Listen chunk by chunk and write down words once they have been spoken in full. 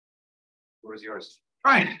Floor is yours.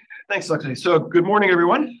 All right. Thanks, Lexi. So good morning,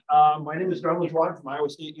 everyone. My name is Lajoie from Iowa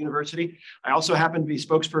State University. I also happen to be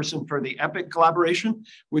spokesperson for the CTEQ collaboration,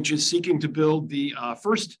 which is seeking to build the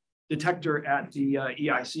first detector at the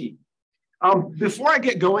EIC. Before I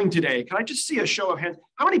get going today, can I just see a show of hands?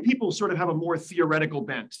 How many people sort of have a more theoretical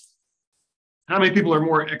bent? How many people are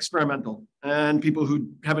more experimental and people who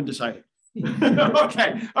haven't decided?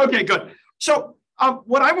 Okay, good. So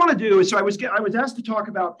what I want to do is, so I was asked to talk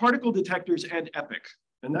about particle detectors and EPIC,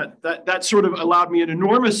 and that sort of allowed me an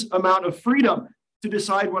enormous amount of freedom to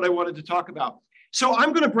decide what I wanted to talk about. So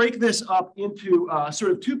I'm going to break this up into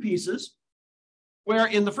sort of two pieces, where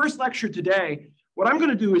in the first lecture today, what I'm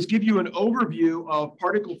going to do is give you an overview of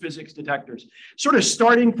particle physics detectors, sort of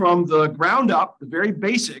starting from the ground up, the very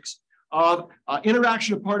basics of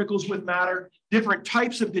interaction of particles with matter, different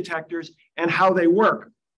types of detectors, and how they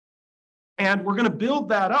work. And we're going to build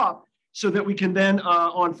that up so that we can then,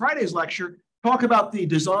 on Friday's lecture, talk about the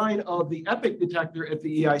design of the EPIC detector at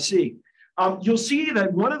the EIC. You'll see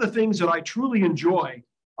that one of the things that I truly enjoy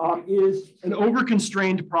is an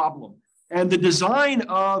overconstrained problem. And the design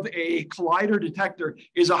of a collider detector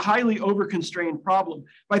is a highly overconstrained problem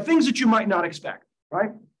by things that you might not expect,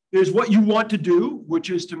 right? There's what you want to do, which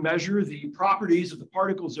is to measure the properties of the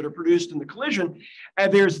particles that are produced in the collision.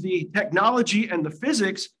 And there's the technology and the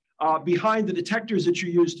physics behind the detectors that you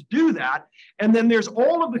use to do that. And then there's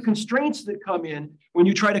all of the constraints that come in when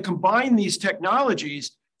you try to combine these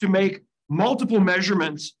technologies to make multiple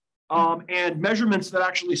measurements and measurements that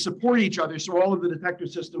actually support each other, so all of the detector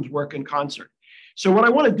systems work in concert. So what I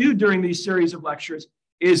want to do during these series of lectures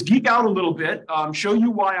is geek out a little bit, show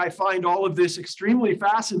you why I find all of this extremely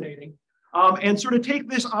fascinating, and sort of take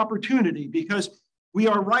this opportunity, because we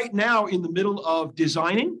are right now in the middle of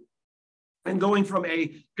designing and going from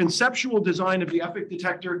a conceptual design of the EPIC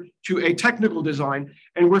detector to a technical design,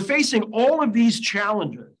 and we're facing all of these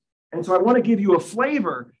challenges. And so I want to give you a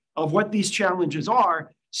flavor of what these challenges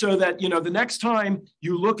are, so that, the next time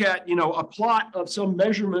you look at, a plot of some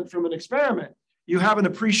measurement from an experiment, you have an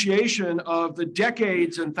appreciation of the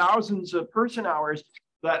decades and thousands of person hours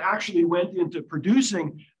that actually went into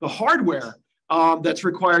producing the hardware that's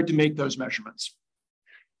required to make those measurements.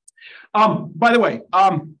 By the way,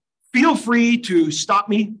 feel free to stop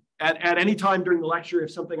me at any time during the lecture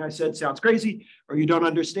if something I said sounds crazy or you don't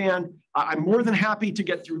understand. I'm more than happy to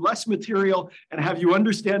get through less material and have you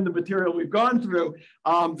understand the material we've gone through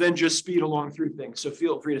than just speed along through things. So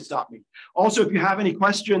feel free to stop me. Also, if you have any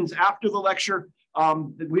questions after the lecture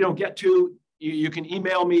that we don't get to, you can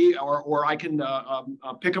email me or I can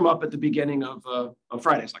pick them up at the beginning of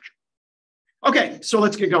Friday's lecture. Okay, so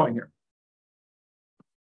let's get going here.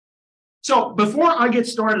 So before I get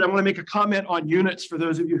started, I want to make a comment on units for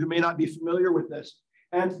those of you who may not be familiar with this.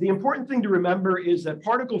 And the important thing to remember is that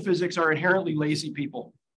particle physics are inherently lazy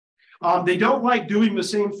people. They don't like doing the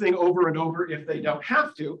same thing over and over if they don't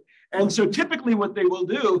have to. And so typically what they will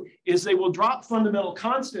do is they will drop fundamental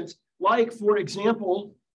constants, like, for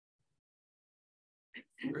example,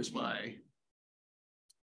 where's my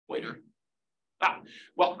pointer?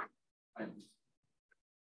 Well,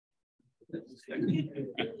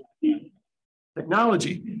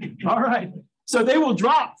 technology. All right. So they will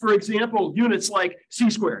drop, for example, units like c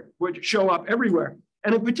squared, which show up everywhere.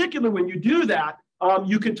 And in particular, when you do that,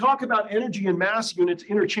 you can talk about energy and mass units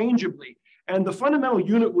interchangeably. And the fundamental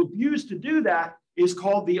unit we'll use to do that is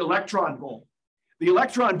called the electron volt. The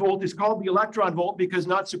electron volt is called the electron volt because,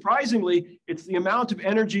 not surprisingly, it's the amount of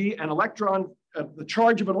energy an electron, the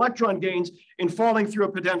charge of an electron gains in falling through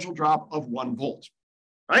a potential drop of 1 volt.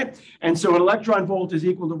 Right? And so an electron volt is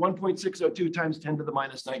equal to 1.602 times 10 to the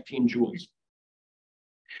minus 19 joules.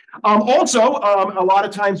 Also, a lot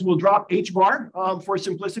of times we'll drop h bar for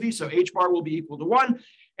simplicity. So h bar will be equal to 1.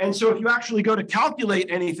 And so if you actually go to calculate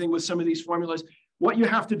anything with some of these formulas, what you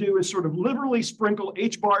have to do is sort of liberally sprinkle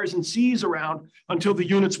h bars and c's around until the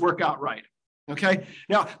units work out right. Okay.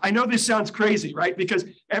 Now, I know this sounds crazy, right? Because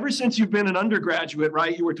ever since you've been an undergraduate,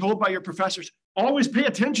 right, you were told by your professors, always pay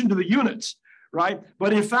attention to the units. Right?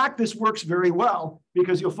 But in fact, this works very well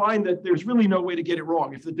because you'll find that there's really no way to get it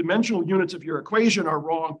wrong. If the dimensional units of your equation are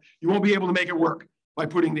wrong, you won't be able to make it work by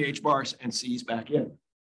putting the h bars and c's back in.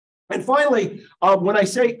 And finally, when I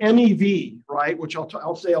say MEV, right, which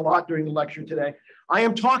I'll say a lot during the lecture today, I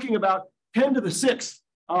am talking about 10 to the 6th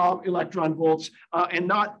electron volts and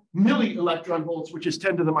not milli electron volts, which is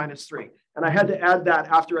 10 to the minus 3. And I had to add that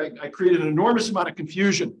after I created an enormous amount of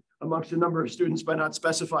confusion amongst a number of students by not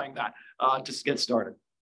specifying that to get started.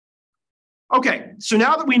 Okay, so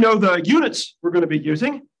now that we know the units we're going to be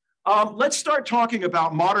using, Let's start talking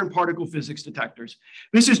about modern particle physics detectors.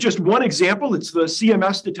 This is just one example. It's the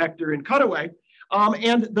CMS detector in Cutaway.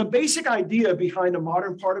 And the basic idea behind a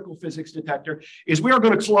modern particle physics detector is we are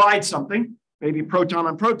going to collide something, maybe proton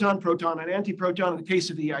on proton, proton on antiproton. In the case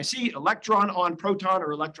of the EIC, electron on proton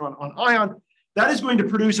or electron on ion. That is going to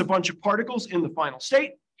produce a bunch of particles in the final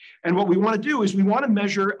state. And what we want to do is we want to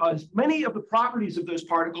measure as many of the properties of those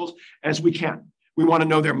particles as we can. We want to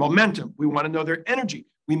know their momentum. We want to know their energy.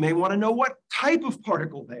 We may want to know what type of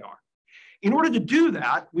particle they are. In order to do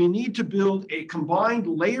that, we need to build a combined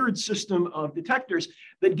layered system of detectors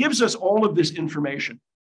that gives us all of this information.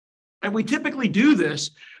 And we typically do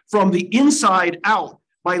this from the inside out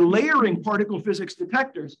by layering particle physics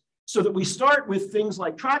detectors so that we start with things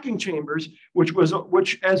like tracking chambers, which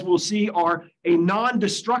as we'll see are a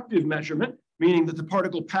non-destructive measurement, meaning that the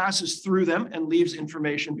particle passes through them and leaves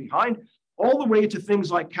information behind, all the way to things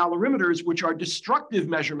like calorimeters, which are destructive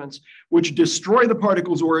measurements, which destroy the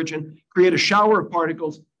particle's origin, create a shower of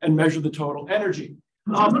particles, and measure the total energy.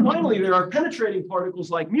 Finally, there are penetrating particles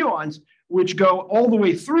like muons, which go all the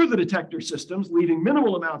way through the detector systems, leaving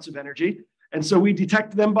minimal amounts of energy. And so we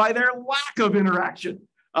detect them by their lack of interaction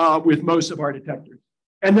with most of our detectors.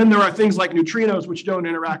 And then there are things like neutrinos, which don't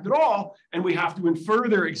interact at all, and we have to infer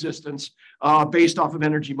their existence based off of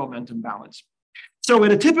energy momentum balance. So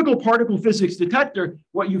in a typical particle physics detector,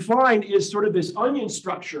 what you find is sort of this onion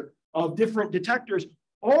structure of different detectors,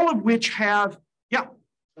 all of which have,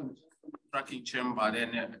 tracking chamber.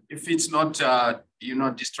 Then if it's not,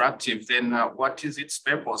 destructive, then what is its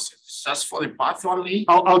purpose? It's just for the path only?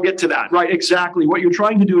 I'll get to that, right? Exactly. What you're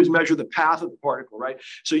trying to do is measure the path of the particle, right?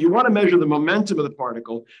 So you want to measure the momentum of the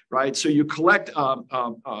particle, right? So you collect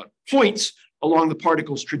points along the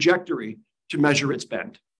particle's trajectory to measure its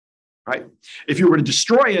bend, right? If you were to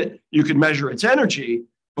destroy it, you could measure its energy,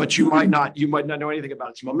 but you might not know anything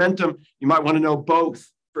about its momentum. You might want to know both,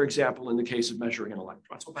 for example, in the case of measuring an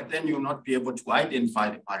electron. So, but then you'll not be able to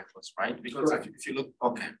identify the particles, right? Because if you look,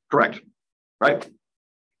 okay. Correct, right?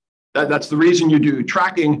 That's the reason you do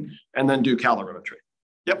tracking and then do calorimetry.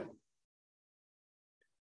 Yep.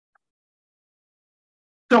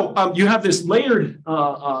 So you have this layered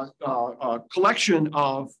collection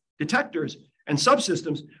of detectors and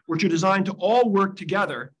subsystems which are designed to all work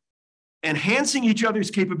together, enhancing each other's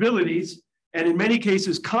capabilities and in many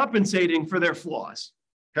cases compensating for their flaws.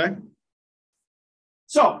 Okay.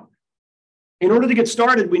 So in order to get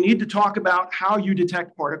started, we need to talk about how you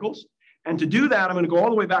detect particles. And to do that, I'm going to go all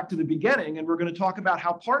the way back to the beginning, and we're going to talk about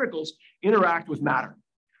how particles interact with matter.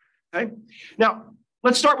 Okay. Now,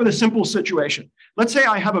 let's start with a simple situation. Let's say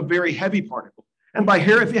I have a very heavy particle. And by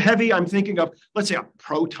heavy, I'm thinking of, let's say, a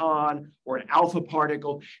proton or an alpha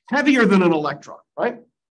particle, heavier than an electron, right?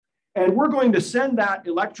 And we're going to send that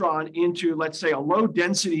electron into, let's say, a low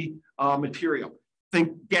density material.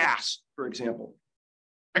 Think gas, for example.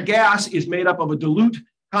 A gas is made up of a dilute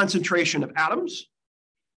concentration of atoms.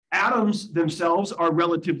 Atoms themselves are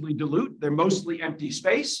relatively dilute. They're mostly empty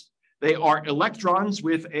space. They are electrons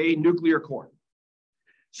with a nuclear core.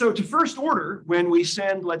 So to first order, when we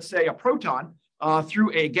send, let's say, a proton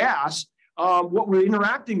through a gas, what we're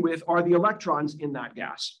interacting with are the electrons in that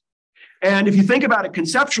gas. And if you think about it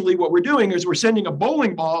conceptually, what we're doing is we're sending a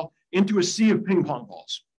bowling ball into a sea of ping pong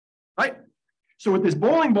balls, right? So what this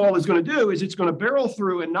bowling ball is going to do is it's going to barrel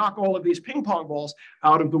through and knock all of these ping pong balls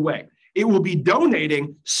out of the way. It will be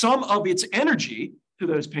donating some of its energy to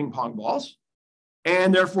those ping pong balls.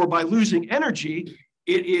 And therefore, by losing energy,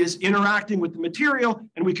 it is interacting with the material,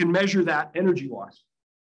 and we can measure that energy loss.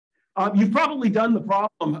 You've probably done the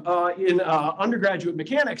problem in undergraduate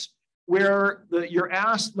mechanics, where you're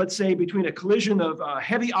asked, let's say, between a collision of a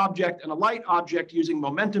heavy object and a light object using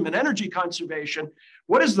momentum and energy conservation,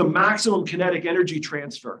 what is the maximum kinetic energy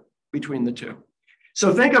transfer between the two?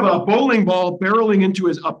 So think of a bowling ball barreling into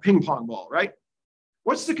a ping pong ball, right?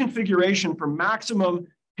 What's the configuration for maximum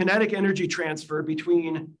kinetic energy transfer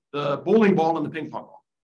between the bowling ball and the ping pong ball?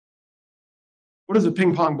 What does the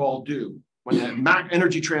ping pong ball do when the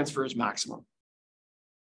energy transfer is maximum?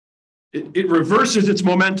 It reverses its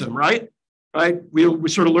momentum, right? We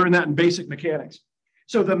sort of learned that in basic mechanics.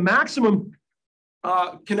 So the maximum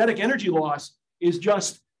kinetic energy loss is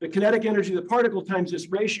just the kinetic energy of the particle times this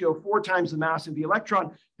ratio, 4 times the mass of the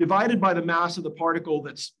electron, divided by the mass of the particle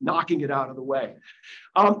that's knocking it out of the way.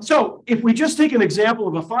 So if we just take an example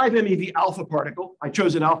of a 5 MeV alpha particle, I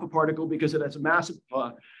chose an alpha particle because it has a mass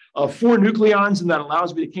of 4 nucleons, and that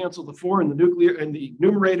allows me to cancel the 4 in the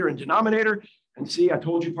numerator and denominator. And see, I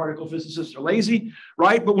told you particle physicists are lazy,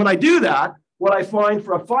 right? But when I do that, what I find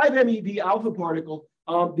for a 5 MeV alpha particle,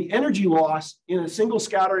 the energy loss in a single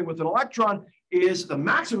scattering with an electron is the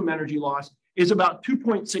maximum energy loss is about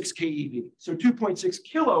 2.6 keV, so 2.6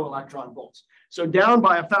 kilo electron volts. So down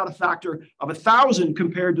by about a factor of 1,000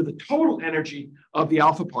 compared to the total energy of the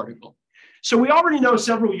alpha particle. So we already know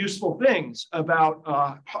several useful things about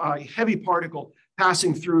a heavy particle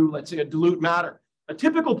passing through, let's say, a dilute matter. A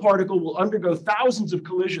typical particle will undergo thousands of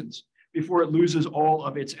collisions before it loses all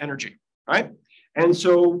of its energy, right? And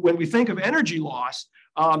so when we think of energy loss,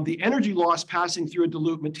 the energy loss passing through a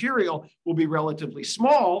dilute material will be relatively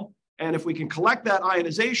small. And if we can collect that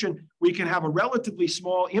ionization, we can have a relatively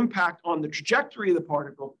small impact on the trajectory of the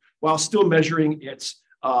particle while still measuring its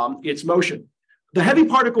motion. The heavy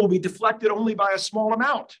particle will be deflected only by a small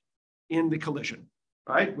amount in the collision,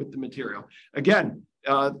 right, with the material. Again,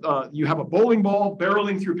 you have a bowling ball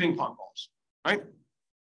barreling through ping pong balls, right?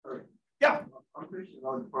 Yeah. I'm pretty sure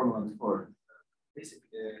about the formula before. Basically,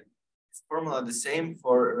 is formula the same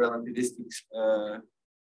for relativistic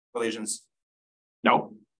collisions?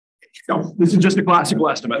 No. No, this is just a classical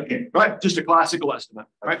estimate, okay, right? Just a classical estimate,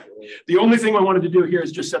 right? The only thing I wanted to do here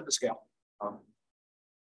is just set the scale.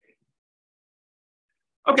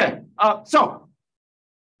 Okay,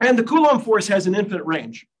 and the Coulomb force has an infinite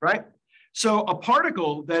range, right? So a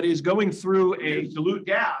particle that is going through a dilute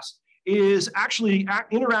gas is actually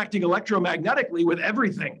interacting electromagnetically with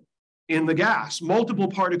everything in the gas, multiple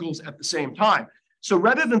particles at the same time. So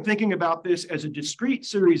rather than thinking about this as a discrete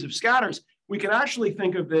series of scatters, we can actually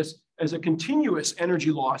think of this as a continuous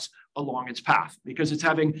energy loss along its path because it's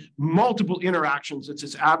having multiple interactions that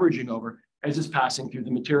it's averaging over as it's passing through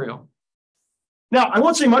the material. Now, I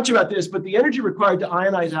won't say much about this, but the energy required to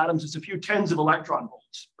ionize atoms is a few tens of electron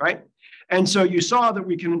volts, right? And so you saw that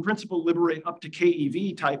we can, in principle, liberate up to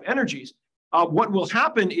keV type energies. What will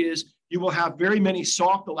happen is you will have very many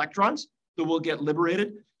soft electrons that will get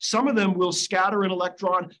liberated. Some of them will scatter an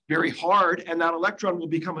electron very hard, and that electron will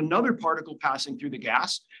become another particle passing through the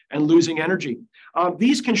gas and losing energy.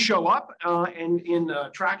 These can show up in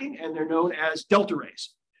tracking, and they're known as delta rays.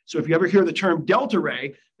 So if you ever hear the term delta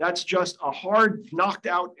ray, that's just a hard knocked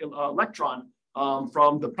out electron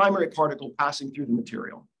from the primary particle passing through the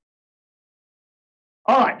material.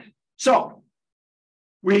 All right, so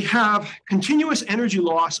we have continuous energy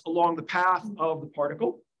loss along the path of the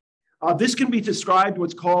particle. This can be described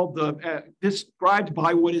described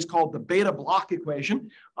by what is called the beta Bloch equation.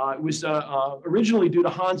 It was originally due to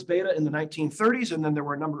Hans Bethe in the 1930s, and then there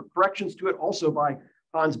were a number of corrections to it also by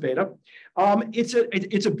Hans Bethe.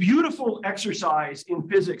 It's a beautiful exercise in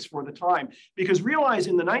physics for the time, because realize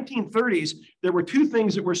in the 1930s, there were two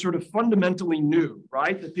things that were sort of fundamentally new,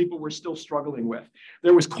 right, that people were still struggling with.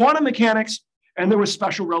 There was quantum mechanics and there was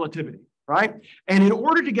special relativity, right? And in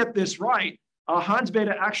order to get this right, Hans Bethe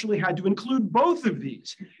actually had to include both of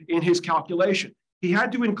these in his calculation. He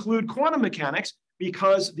had to include quantum mechanics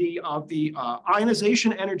because the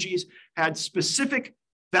ionization energies had specific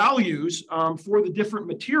values for the different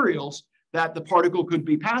materials that the particle could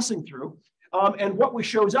be passing through. And what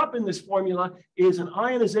shows up in this formula is an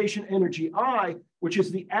ionization energy I, which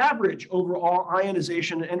is the average over all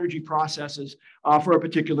ionization energy processes for a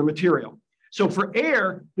particular material. So for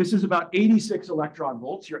air, this is about 86 electron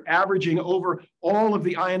volts. You're averaging over all of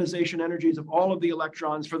the ionization energies of all of the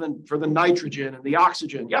electrons for the nitrogen and the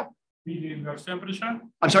oxygen. Yeah. The inverse temperature?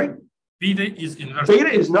 I'm sorry? Beta is inverse.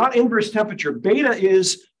 Beta is not inverse temperature. Beta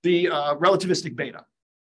is the relativistic beta.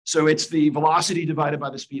 So it's the velocity divided by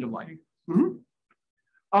the speed of light.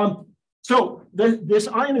 Mm-hmm. So this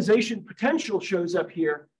ionization potential shows up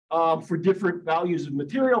here for different values of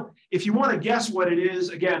material. If you want to guess what it is,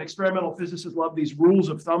 again, experimental physicists love these rules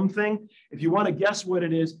of thumb thing. If you want to guess what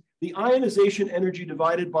it is, the ionization energy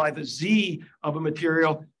divided by the Z of a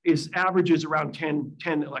material averages around 10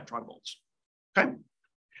 electron volts. Okay.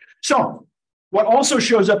 So what also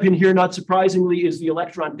shows up in here, not surprisingly, is the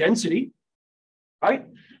electron density, right?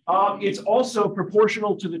 It's also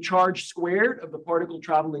proportional to the charge squared of the particle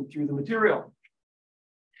traveling through the material.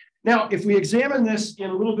 Now, if we examine this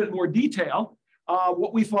in a little bit more detail,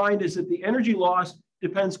 what we find is that the energy loss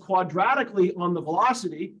depends quadratically on the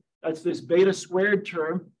velocity. That's this beta squared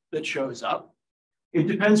term that shows up. It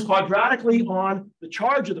depends quadratically on the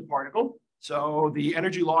charge of the particle. So the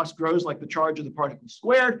energy loss grows like the charge of the particle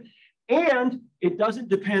squared, and it doesn't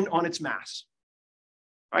depend on its mass,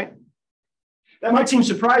 right? That might seem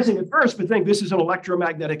surprising at first, but think this is an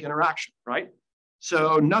electromagnetic interaction, right?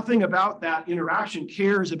 So nothing about that interaction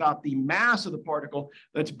cares about the mass of the particle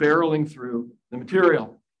that's barreling through the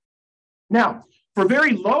material. Now, for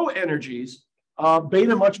very low energies,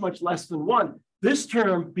 beta much less than 1, this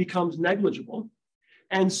term becomes negligible.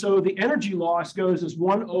 And so the energy loss goes as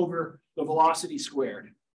 1 over the velocity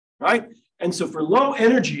squared, right? And so for low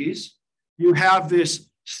energies, you have this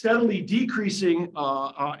steadily decreasing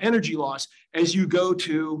energy loss as you go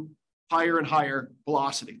to higher and higher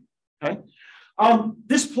velocity, okay?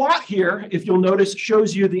 This plot here, if you'll notice,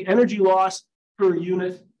 shows you the energy loss per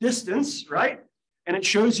unit distance, right? And it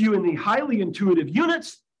shows you in the highly intuitive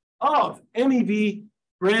units of MeV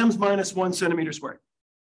grams minus 1 centimeter squared.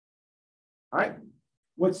 All right.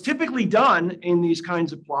 What's typically done in these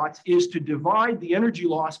kinds of plots is to divide the energy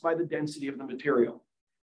loss by the density of the material.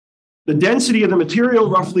 The density of the material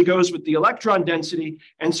roughly goes with the electron density.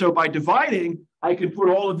 And so by dividing, I can put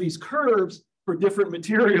all of these curves for different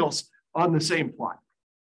materials on the same plot.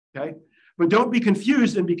 Okay. But don't be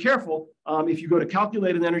confused and be careful. If you go to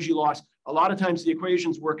calculate an energy loss, a lot of times the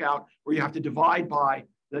equations work out where you have to divide by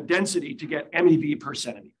the density to get MeV per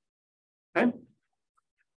centimeter. Okay.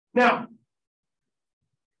 Now,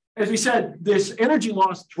 as we said, this energy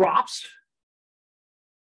loss drops,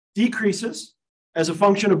 decreases as a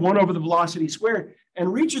function of 1 over the velocity squared,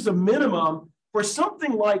 and reaches a minimum for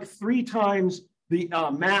something like 3 times the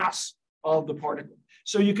mass of the particle.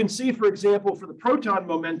 So you can see, for example, for the proton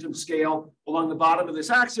momentum scale along the bottom of this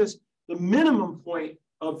axis, the minimum point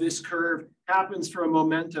of this curve happens for a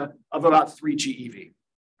momenta of about 3 GeV,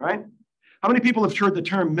 right? How many people have heard the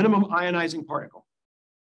term minimum ionizing particle?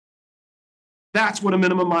 That's what a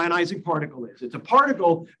minimum ionizing particle is. It's a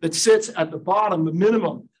particle that sits at the bottom, the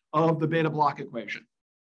minimum of the beta block equation,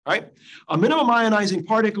 right? A minimum ionizing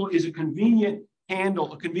particle is a convenient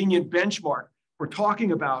handle, a convenient benchmark for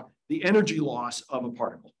talking about the energy loss of a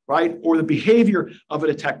particle, right? Or the behavior of a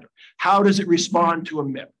detector. How does it respond to a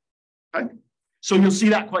MIP? Okay? So you'll see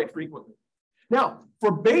that quite frequently. Now,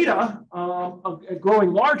 for beta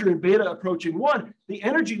growing larger and beta approaching 1, the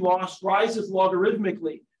energy loss rises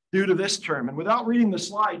logarithmically due to this term. And without reading the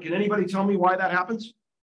slide, can anybody tell me why that happens?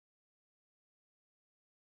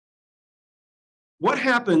 What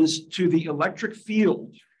happens to the electric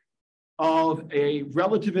field of a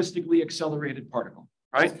relativistically accelerated particle,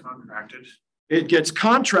 right? It's contracted. It gets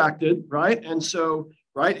contracted, right? And so,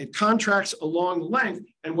 right, it contracts along the length.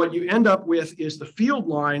 And what you end up with is the field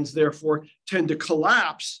lines, therefore, tend to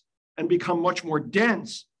collapse and become much more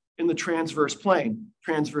dense in the transverse plane,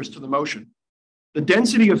 transverse to the motion. The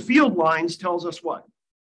density of field lines tells us what?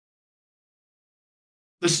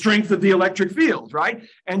 The strength of the electric field, right?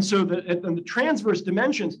 And so in the transverse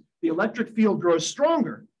dimensions, the electric field grows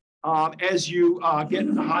stronger as you get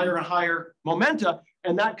higher and higher momenta,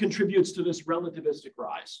 and that contributes to this relativistic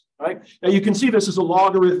rise, right? Now you can see this is a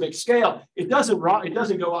logarithmic scale. It doesn't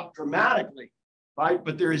go up dramatically, right?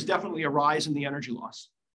 But there is definitely a rise in the energy loss,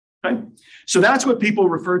 okay? So that's what people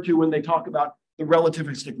refer to when they talk about the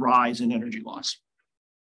relativistic rise in energy loss.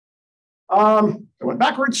 I went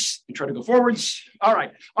backwards, you try to go forwards. All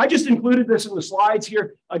right, I just included this in the slides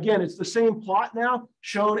here. Again, it's the same plot now,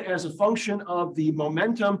 shown as a function of the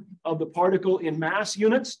momentum of the particle in mass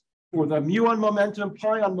units for the muon momentum,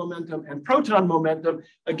 pion momentum, and proton momentum,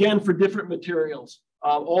 again, for different materials,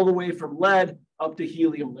 all the way from lead up to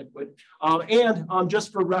helium liquid.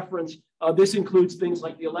 Just for reference, this includes things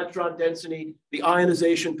like the electron density, the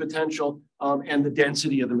ionization potential, and the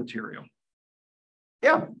density of the material.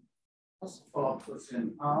 Yeah. Follow-up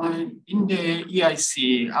question. In the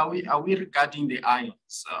EIC, are we regarding the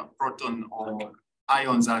ions, proton or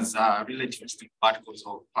ions as relativistic particles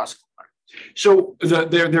or classical particles? So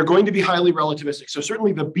they're going to be highly relativistic. So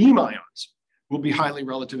certainly the beam ions will be highly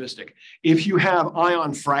relativistic. If you have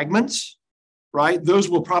ion fragments, right, those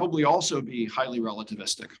will probably also be highly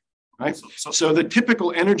relativistic, right? So the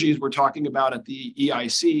typical energies we're talking about at the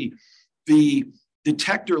EIC, the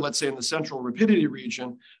detector, let's say in the central rapidity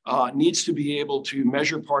region, needs to be able to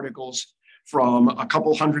measure particles from a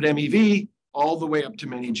couple hundred MeV all the way up to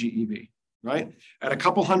many GeV, right? At a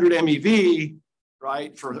couple hundred MeV,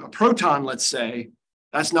 right, for a proton, let's say,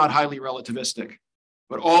 that's not highly relativistic,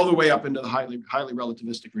 but all the way up into the highly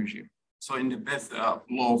relativistic regime. So in the Bethe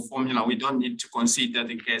law formula, we don't need to consider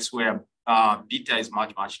the case where beta is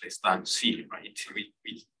much less than C, right?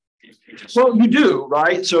 Well, you do,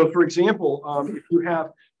 right? So for example, if you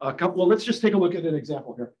have a couple, well, let's just take a look at an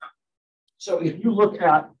example here. So if you look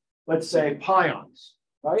at, let's say, pions,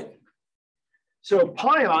 right? So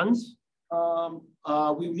pions,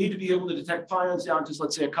 we need to be able to detect pions down to,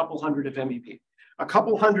 let's say, a couple hundred of MeV. A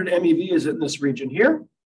couple hundred MeV is in this region here,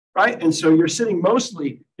 right? And so you're sitting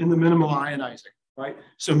mostly in the minimal ionizing, right?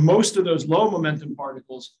 So most of those low momentum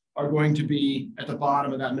particles are going to be at the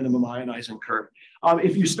bottom of that minimum ionizing curve.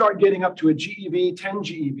 If you start getting up to a GeV, 10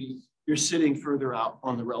 GeV, you're sitting further out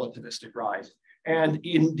on the relativistic rise. And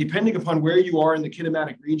depending upon where you are in the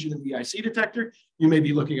kinematic region of the EIC detector, you may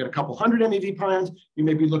be looking at a couple hundred MeV pions, you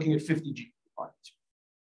may be looking at 50 GeV pions.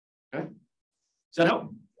 Okay? that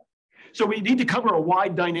help? So we need to cover a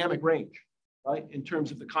wide dynamic range, right, in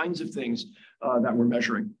terms of the kinds of things that we're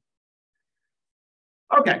measuring.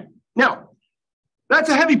 Okay, now that's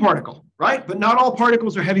a heavy particle, right? But not all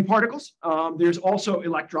particles are heavy particles. There's also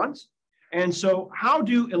electrons. And so how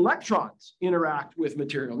do electrons interact with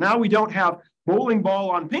material? Now we don't have bowling ball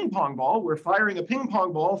on ping pong ball. We're firing a ping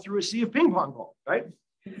pong ball through a sea of ping pong ball, right?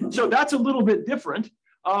 So that's a little bit different.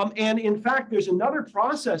 And in fact, there's another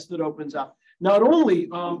process that opens up. Not only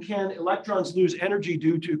can electrons lose energy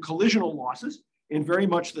due to collisional losses in very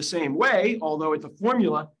much the same way, although the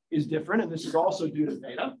formula is different, and this is also due to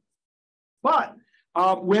theta, but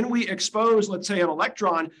when we expose, let's say, an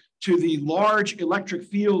electron to the large electric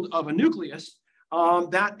field of a nucleus,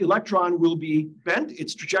 that electron will be bent,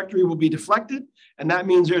 its trajectory will be deflected, and that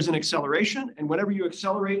means there's an acceleration. And whenever you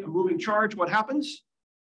accelerate a moving charge, what happens?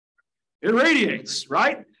 It radiates,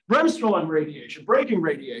 right? Bremsstrahlung radiation, braking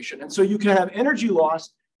radiation. And so you can have energy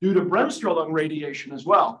loss due to Bremsstrahlung radiation as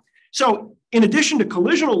well. So in addition to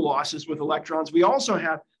collisional losses with electrons, we also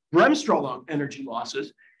have Bremsstrahlung energy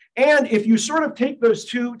losses. And if you sort of take those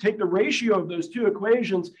two, take the ratio of those two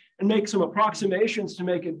equations and make some approximations to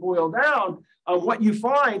make it boil down, what you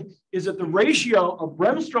find is that the ratio of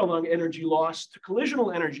Bremsstrahlung energy loss to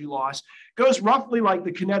collisional energy loss goes roughly like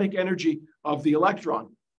the kinetic energy of the electron.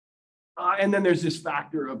 And then there's this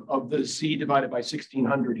factor of the C divided by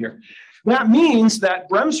 1600 here. That means that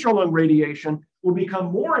Bremsstrahlung radiation will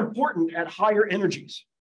become more important at higher energies,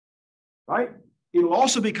 right? It will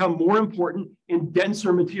also become more important in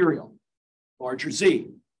denser material, larger Z.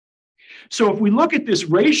 So if we look at this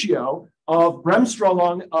ratio of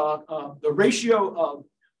Bremsstrahlung, the ratio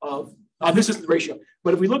this isn't the ratio,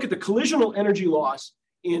 but if we look at the collisional energy loss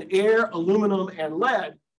in air, aluminum, and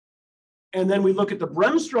lead, and then we look at the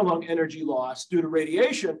Bremsstrahlung energy loss due to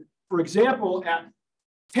radiation, for example, at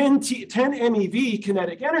 10 MeV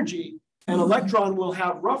kinetic energy, an electron will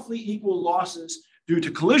have roughly equal losses due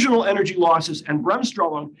to collisional energy losses and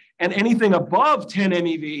Bremsstrahlung, and anything above 10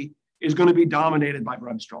 MeV is going to be dominated by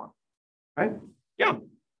Bremsstrahlung, right? Yeah.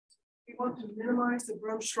 We want to minimize the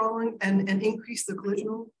Bremsstrahlung and increase the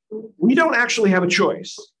collisional? We don't actually have a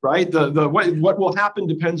choice, right? What will happen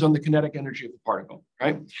depends on the kinetic energy of the particle,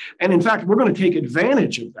 right? And in fact, we're going to take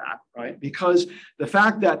advantage of that, right? Because the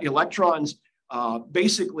fact that electrons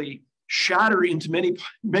basically shatter into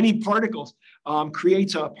many particles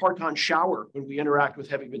creates a parton shower when we interact with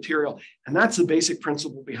heavy material. And that's the basic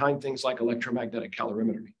principle behind things like electromagnetic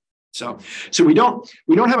calorimetry. So we don't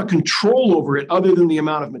have a control over it other than the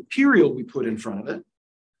amount of material we put in front of it.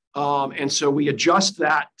 And so we adjust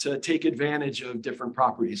that to take advantage of different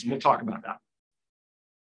properties. And we'll talk about that.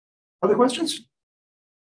 Other questions?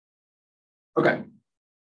 Okay.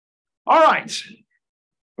 All right.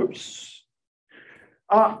 Oops.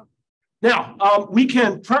 Now, we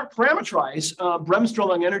can parameterize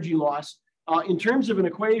Bremsstrahlung energy loss in terms of an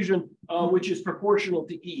equation which is proportional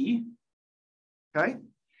to E. Okay.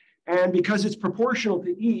 And because it's proportional to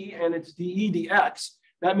E and it's dE dx,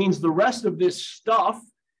 that means the rest of this stuff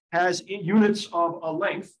has units of a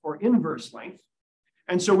length or inverse length.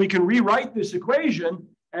 And so we can rewrite this equation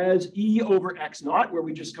as E over x naught, where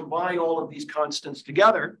we just combine all of these constants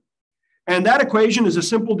together. And that equation is a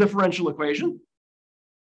simple differential equation,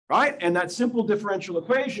 right? And that simple differential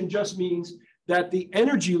equation just means that the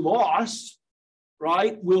energy loss,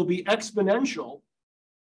 right, will be exponential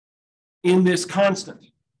in this constant,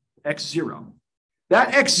 x0.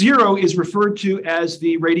 That x0 is referred to as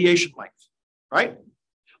the radiation length, right?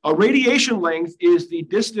 A radiation length is the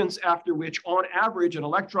distance after which, on average, an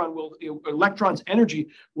electron's energy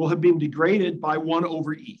will have been degraded by 1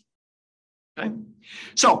 over E. Okay?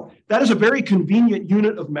 So that is a very convenient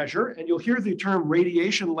unit of measure, and you'll hear the term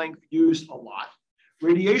radiation length used a lot.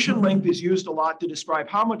 Radiation length is used a lot to describe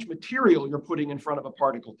how much material you're putting in front of a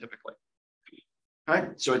particle typically. Okay?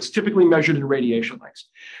 So it's typically measured in radiation lengths.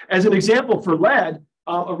 As an example, for lead,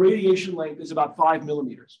 a radiation length is about 5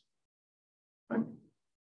 millimeters. Okay?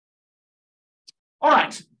 All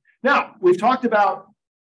right. Now, we've talked about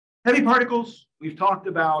heavy particles. We've talked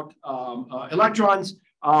about electrons.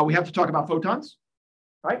 We have to talk about photons,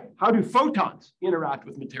 right? How do photons interact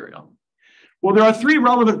with material? Well, there are 3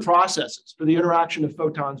 relevant processes for the interaction of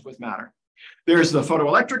photons with matter. There's the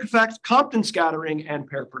photoelectric effect, Compton scattering, and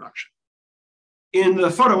pair production. In the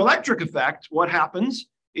photoelectric effect, what happens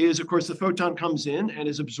is, of course, the photon comes in and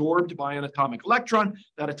is absorbed by an atomic electron.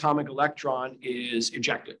 That atomic electron is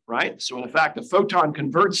ejected, right? So in fact, the photon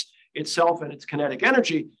converts itself and its kinetic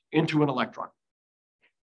energy into an electron.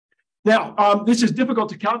 Now, this is difficult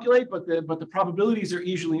to calculate, but the probabilities are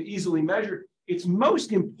easily measured. It's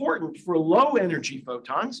most important for low energy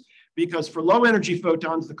photons because for low energy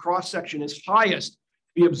photons, the cross-section is highest to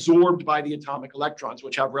be absorbed by the atomic electrons,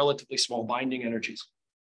 which have relatively small binding energies.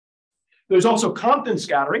 There's also Compton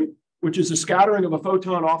scattering, which is a scattering of a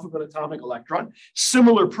photon off of an atomic electron.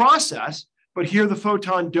 Similar process, but here the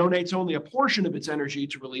photon donates only a portion of its energy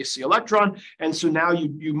to release the electron. And so now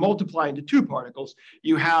you multiply into two particles.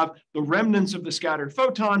 You have the remnants of the scattered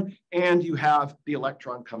photon, and you have the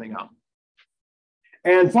electron coming out.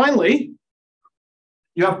 And finally,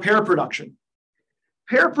 you have pair production.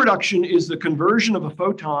 Pair production is the conversion of a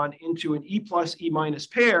photon into an E+ E-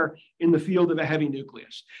 pair in the field of a heavy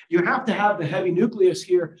nucleus. You have to have the heavy nucleus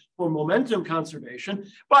here for momentum conservation,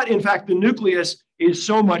 but in fact, the nucleus is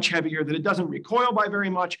so much heavier that it doesn't recoil by very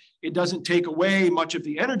much. It doesn't take away much of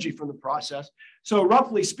the energy from the process. So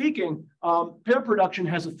roughly speaking, pair production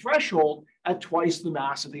has a threshold at twice the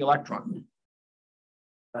mass of the electron.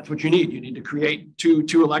 That's what you need. You need to create two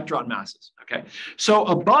electron masses, okay? So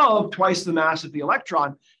above twice the mass of the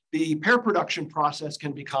electron, the pair production process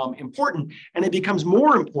can become important, and it becomes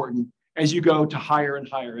more important as you go to higher and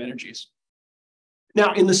higher energies.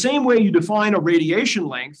 Now, in the same way you define a radiation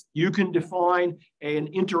length, you can define an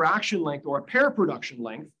interaction length or a pair production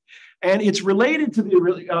length, and it's related to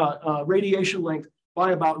the radiation length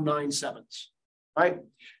by about 9/7, right?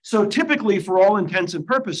 So typically, for all intents and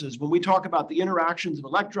purposes, when we talk about the interactions of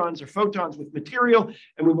electrons or photons with material,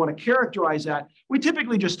 and we want to characterize that, we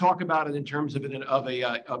typically just talk about it in terms of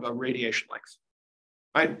a radiation length,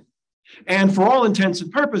 right? And for all intents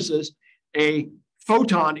and purposes, a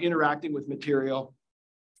photon interacting with material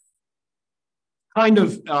kind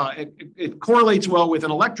of, it correlates well with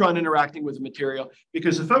an electron interacting with a material,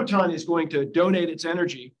 because the photon is going to donate its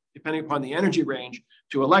energy, depending upon the energy range,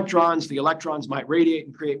 to electrons. The electrons might radiate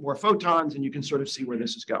and create more photons, and you can sort of see where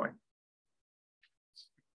this is going.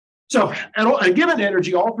 So at a given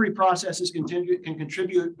energy, all three processes can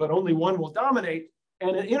contribute, but only one will dominate.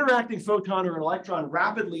 And an interacting photon or an electron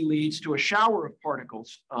rapidly leads to a shower of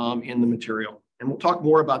particles in the material. And we'll talk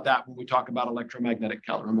more about that when we talk about electromagnetic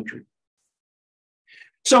calorimetry.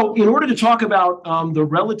 So in order to talk about the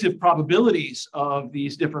relative probabilities of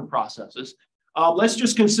these different processes, let's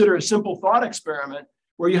just consider a simple thought experiment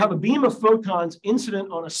where you have a beam of photons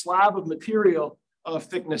incident on a slab of material of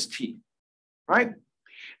thickness T, right?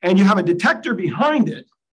 And you have a detector behind it,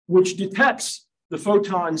 which detects the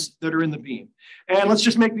photons that are in the beam. And let's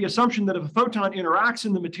just make the assumption that if a photon interacts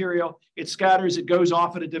in the material, it scatters, it goes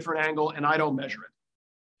off at a different angle, and I don't measure it.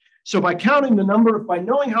 So by counting the number, by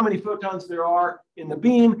knowing how many photons there are in the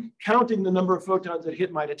beam, counting the number of photons that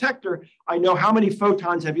hit my detector, I know how many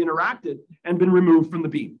photons have interacted and been removed from the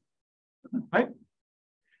beam, right?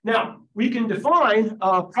 Now, we can define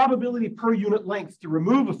a probability per unit length to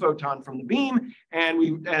remove a photon from the beam,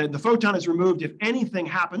 and the photon is removed if anything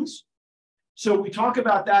happens. So we talk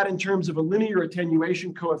about that in terms of a linear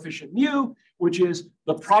attenuation coefficient mu, which is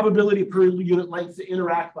the probability per unit length to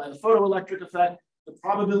interact by the photoelectric effect, the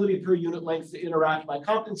probability per unit length to interact by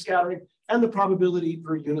Compton scattering, and the probability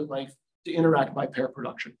per unit length to interact by pair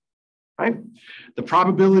production, right? The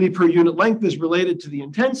probability per unit length is related to the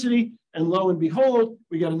intensity, and lo and behold,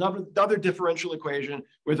 we get another differential equation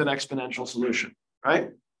with an exponential solution,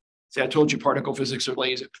 right? See, I told you particle physics are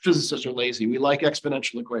lazy. Physicists are lazy. We like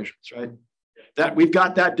exponential equations, right? That we've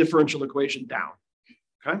got that differential equation down,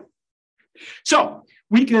 okay? So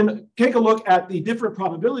we can take a look at the different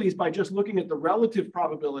probabilities by just looking at the relative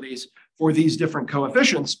probabilities for these different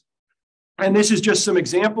coefficients. And this is just some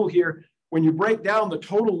example here. When you break down the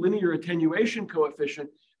total linear attenuation coefficient,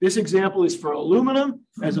 this example is for aluminum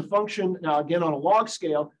as a function, now again on a log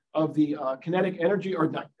scale, of the kinetic energy,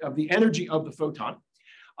 or of the energy of the photon.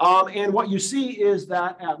 And what you see is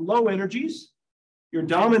that at low energies, you're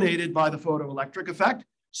dominated by the photoelectric effect.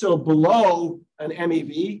 So below an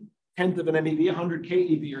MeV, 1/10 of an MeV, 100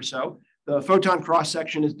 keV or so, the photon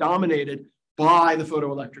cross-section is dominated by the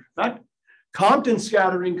photoelectric effect. Compton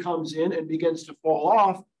scattering comes in and begins to fall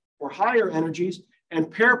off for higher energies, and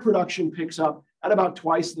pair production picks up at about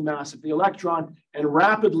twice the mass of the electron, and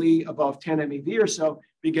rapidly above 10 MeV or so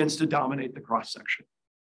begins to dominate the cross-section,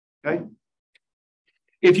 okay?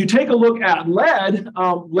 If you take a look at lead,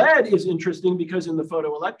 lead is interesting because in the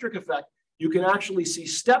photoelectric effect, you can actually see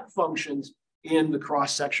step functions in the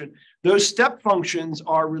cross-section. Those step functions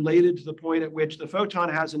are related to the point at which the photon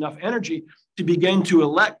has enough energy to begin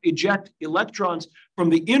to eject electrons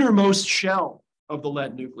from the innermost shell of the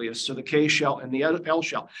lead nucleus, so the K shell and the L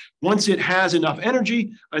shell. Once it has enough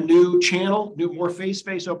energy, a new channel, more phase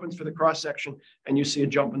space opens for the cross-section, and you see a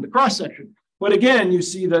jump in the cross-section. But again, you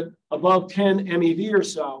see that above 10 MeV or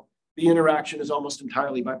so, the interaction is almost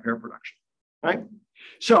entirely by pair production, right?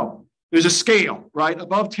 So There's a scale, right?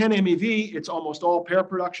 Above 10 MeV, it's almost all pair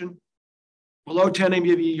production. Below 10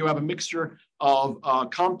 MeV, you have a mixture of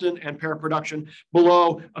Compton and pair production.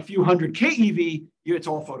 Below a few hundred keV, it's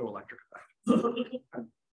all photoelectric effect.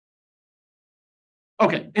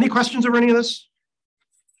 Okay, any questions over any of this?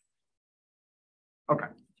 Okay.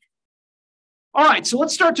 All right, so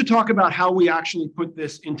let's start to talk about how we actually put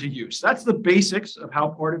this into use. That's the basics of how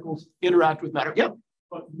particles interact with matter. Yeah.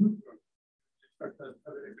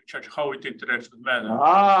 How it interacts with matter.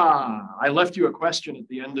 I left you a question at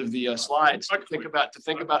the end of the slides to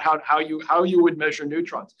think about how you would measure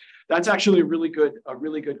neutrons. That's actually a really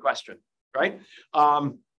good question, right?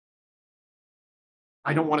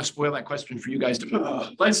 I don't want to spoil that question for you guys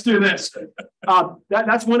to. Let's do this.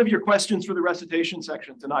 That's one of your questions for the recitation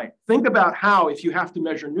section tonight. Think about how, if you have to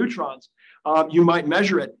measure neutrons, you might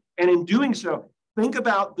measure it, and in doing so, think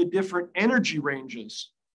about the different energy ranges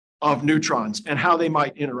of neutrons and how they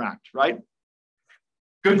might interact, right?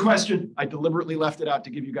 Good question. I deliberately left it out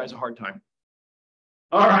to give you guys a hard time.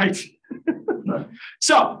 All right.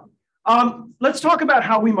 So let's talk about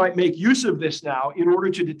how we might make use of this now in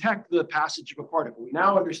order to detect the passage of a particle. We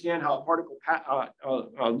now understand how a particle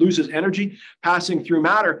loses energy passing through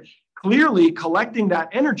matter. Clearly, collecting that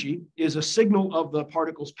energy is a signal of the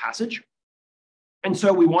particle's passage. And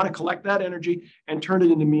so we want to collect that energy and turn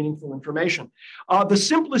it into meaningful information. The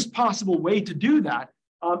simplest possible way to do that,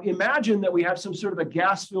 imagine that we have some sort of a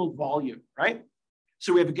gas-filled volume, right?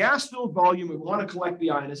 So we have a gas-filled volume. We want to collect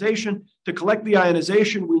the ionization. To collect the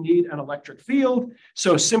ionization, we need an electric field.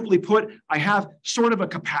 So simply put, I have sort of a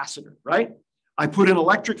capacitor, right? I put an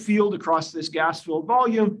electric field across this gas-filled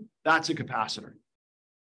volume. That's a capacitor,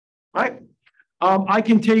 right? I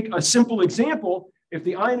can take a simple example. If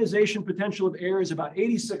the ionization potential of air is about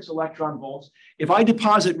 86 electron volts, if I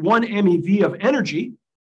deposit 1 MeV of energy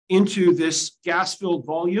into this gas-filled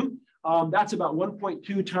volume, that's about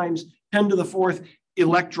 1.2 times 10 to the fourth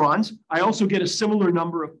electrons. I also get a similar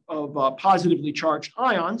number of positively charged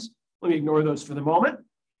ions. Let me ignore those for the moment.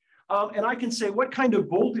 And I can say, what kind of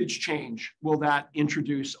voltage change will that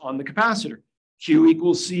introduce on the capacitor? Q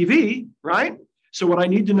equals CV, right? So what I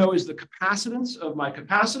need to know is the capacitance of my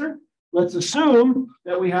capacitor. Let's assume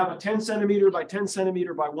that we have a 10 centimeter by 10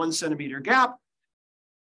 centimeter by 1 centimeter gap.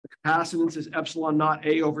 The capacitance is epsilon naught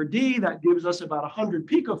A over D. That gives us about 100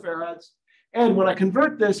 picofarads. And when I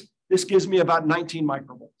convert this, this gives me about 19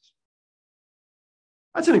 microvolts.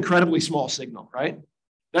 That's an incredibly small signal, right?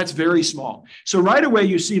 That's very small. So right away,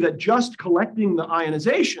 you see that just collecting the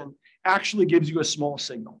ionization actually gives you a small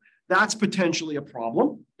signal. That's potentially a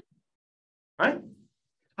problem, right?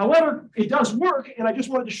 However, it does work, and I just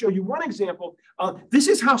wanted to show you one example. This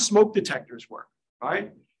is how smoke detectors work,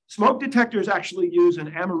 right? Smoke detectors actually use an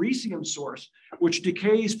americium source, which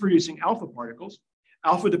decays producing alpha particles.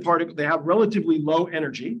 They have relatively low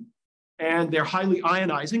energy, and they're highly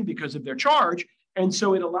ionizing because of their charge, and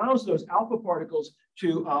so it allows those alpha particles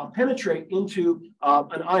to penetrate into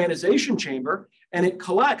an ionization chamber, and it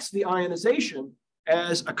collects the ionization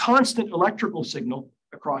as a constant electrical signal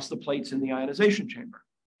across the plates in the ionization chamber.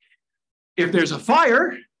 If there's a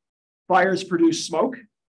fire, fires produce smoke.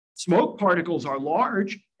 Smoke particles are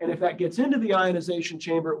large, and if that gets into the ionization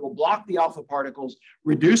chamber, it will block the alpha particles,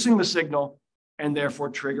 reducing the signal and therefore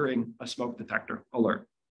triggering a smoke detector alert,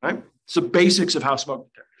 right? It's the basics of how smoke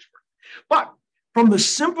detectors work. But from the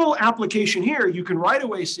simple application here, you can right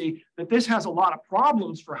away see that this has a lot of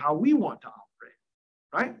problems for how we want to operate,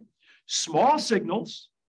 right? Small signals,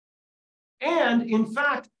 and in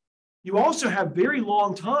fact, you also have very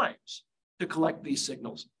long times to collect these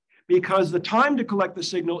signals, because the time to collect the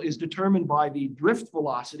signal is determined by the drift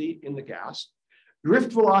velocity in the gas.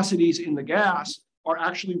 Drift velocities in the gas are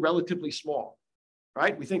actually relatively small,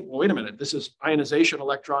 right? We think, well, wait a minute, this is ionization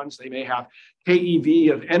electrons. They may have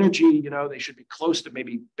keV of energy, they should be close to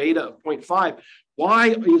maybe beta of 0.5.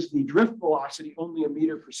 Why is the drift velocity only a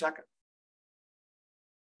meter per second?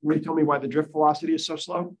 Can you tell me why the drift velocity is so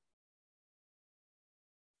slow?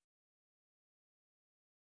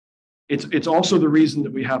 It's also the reason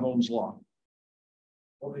that we have Ohm's law.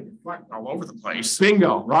 Well, they deflect all over the place.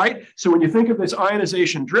 Bingo, right? So when you think of this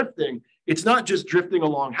ionization drifting, it's not just drifting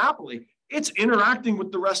along happily, it's interacting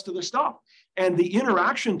with the rest of the stuff. And the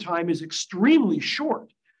interaction time is extremely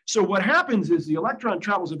short. So what happens is the electron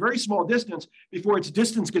travels a very small distance before its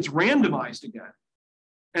distance gets randomized again.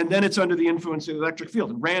 And then it's under the influence of the electric field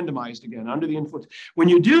and randomized again under the influence. When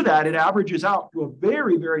you do that, it averages out to a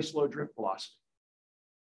very, very slow drift velocity.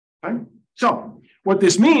 Okay? So what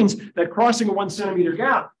this means that crossing a 1 centimeter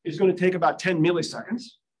gap is going to take about 10 milliseconds,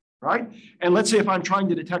 right? And let's say if I'm trying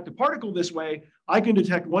to detect a particle this way, I can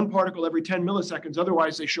detect one particle every 10 milliseconds.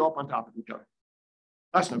 Otherwise, they show up on top of each other.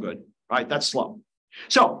 That's no good, right? That's slow.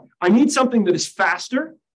 So I need something that is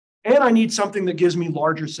faster, and I need something that gives me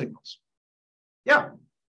larger signals. Yeah.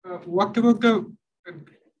 What about direction?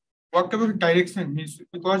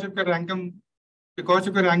 Because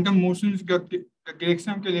of the random motions, the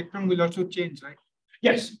direction of the electron will also change, right?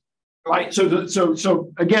 Yes. Right.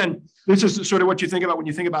 So again, this is sort of what you think about when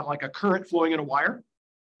you think about like a current flowing in a wire,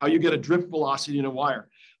 how you get a drift velocity in a wire.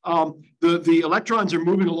 The electrons are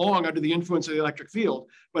moving along under the influence of the electric field,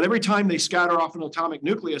 but every time they scatter off an atomic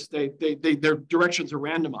nucleus, their directions are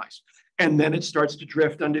randomized. And then it starts to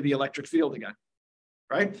drift under the electric field again,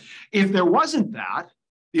 right? If there wasn't that,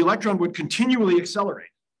 the electron would continually accelerate,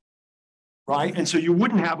 right? And so you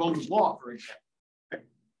wouldn't have Ohm's law, for example.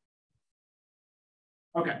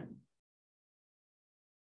 Okay.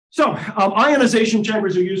 So ionization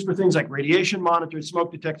chambers are used for things like radiation monitors,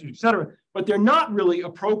 smoke detectors, et cetera, but they're not really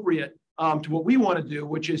appropriate to what we want to do,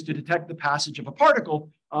 which is to detect the passage of a particle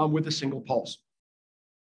with a single pulse.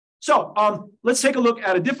 So let's take a look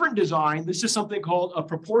at a different design. This is something called a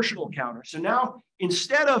proportional counter. So now,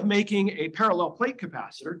 instead of making a parallel plate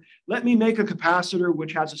capacitor, let me make a capacitor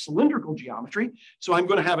which has a cylindrical geometry. So I'm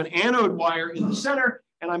going to have an anode wire in the center,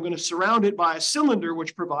 and I'm going to surround it by a cylinder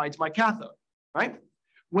which provides my cathode, right?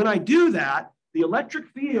 When I do that, the electric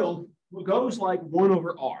field goes like 1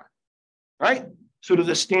 over R, right? Sort of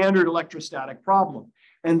the standard electrostatic problem.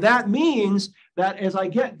 And that means that as I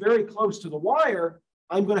get very close to the wire,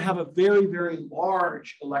 I'm going to have a very, very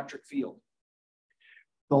large electric field.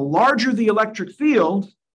 The larger the electric field,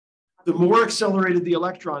 the more accelerated the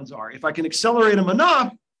electrons are. If I can accelerate them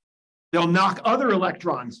enough, they'll knock other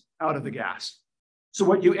electrons out of the gas. So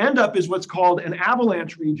what you end up is what's called an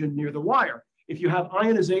avalanche region near the wire. If you have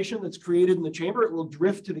ionization that's created in the chamber, it will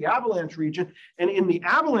drift to the avalanche region. And in the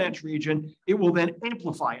avalanche region, it will then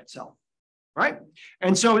amplify itself, right?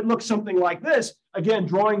 And so it looks something like this. Again,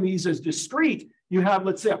 drawing these as discrete, you have,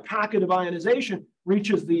 let's say, a packet of ionization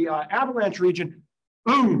reaches the avalanche region.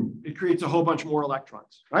 Boom, it creates a whole bunch more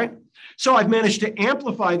electrons, right? So I've managed to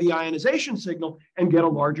amplify the ionization signal and get a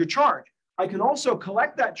larger charge. I can also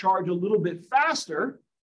collect that charge a little bit faster,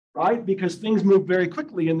 right? Because things move very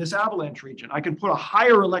quickly in this avalanche region. I can put a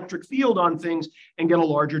higher electric field on things and get a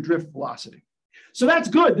larger drift velocity. So that's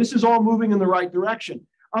good. This is all moving in the right direction.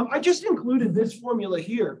 I just included this formula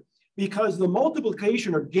here because the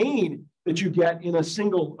multiplication or gain that you get in a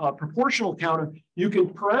single proportional counter, you can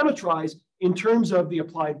parameterize in terms of the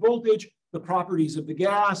applied voltage, the properties of the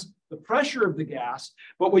gas, the pressure of the gas.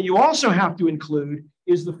 But what you also have to include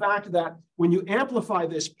is the fact that when you amplify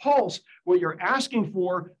this pulse, what you're asking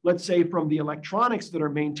for, let's say from the electronics that are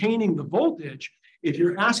maintaining the voltage, if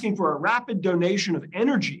you're asking for a rapid donation of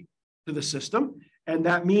energy to the system, and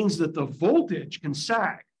that means that the voltage can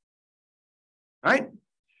sag, right?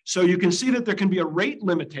 So you can see that there can be a rate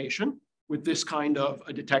limitation with this kind of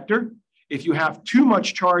a detector. If you have too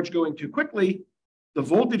much charge going too quickly, the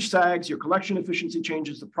voltage sags, your collection efficiency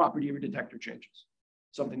changes, the property of your detector changes.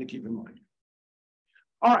 Something to keep in mind.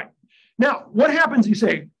 All right. Now, what happens? You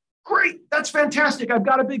say, great, that's fantastic. I've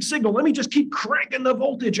got a big signal. Let me just keep cranking the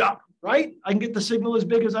voltage up, right? I can get the signal as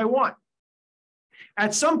big as I want.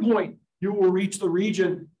 At some point, you will reach the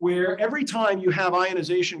region where every time you have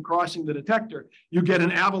ionization crossing the detector, you get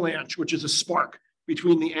an avalanche, which is a spark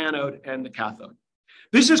between the anode and the cathode.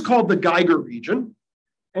 This is called the Geiger region.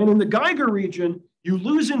 And in the Geiger region, you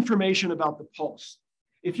lose information about the pulse.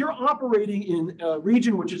 If you're operating in a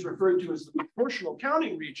region which is referred to as the proportional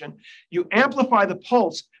counting region, you amplify the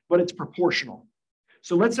pulse, but it's proportional.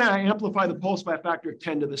 So let's say I amplify the pulse by a factor of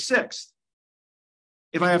 10 to the 6th.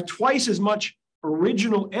 If I have twice as much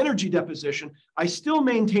original energy deposition, I still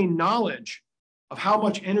maintain knowledge of how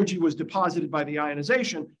much energy was deposited by the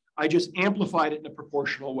ionization. I just amplified it in a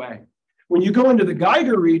proportional way. When you go into the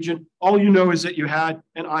Geiger region, all you know is that you had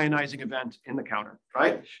an ionizing event in the counter,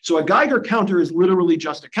 right? So a Geiger counter is literally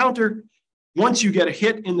just a counter. Once you get a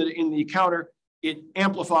hit in the counter, it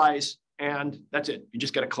amplifies and that's it. You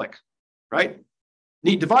just get a click, right?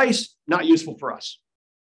 Neat device, not useful for us.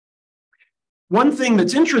 One thing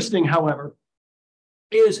that's interesting, however,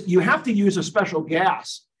 is you have to use a special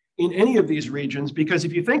gas in any of these regions because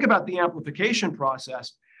if you think about the amplification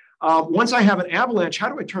process, once I have an avalanche, how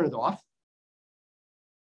do I turn it off?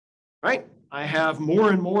 Right? I have more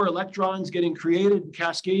and more electrons getting created,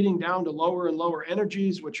 cascading down to lower and lower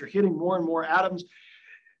energies, which are hitting more and more atoms.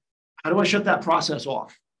 How do I shut that process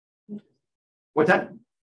off? What's that?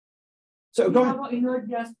 So go ahead. Inert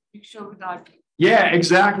gas picture with that. Yeah,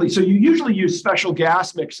 exactly. So you usually use special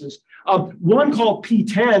gas mixes. One called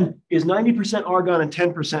P10 is 90% argon and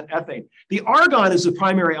 10% ethane. The argon is the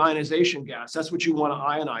primary ionization gas. That's what you want to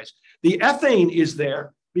ionize. The ethane is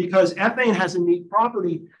there because ethane has a neat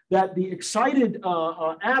property that the excited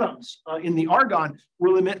atoms in the argon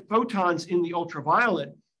will emit photons in the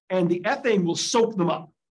ultraviolet, and the ethane will soak them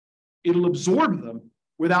up. It'll absorb them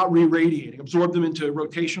without re-radiating, absorb them into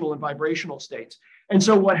rotational and vibrational states. And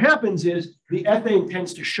so what happens is the ethane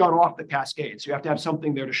tends to shut off the cascade. So you have to have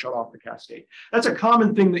something there to shut off the cascade. That's a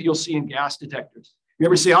common thing that you'll see in gas detectors. You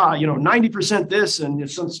ever say, 90% this and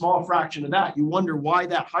there's some small fraction of that. You wonder why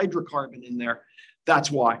that hydrocarbon in there.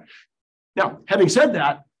 That's why. Now, having said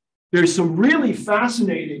that, there's some really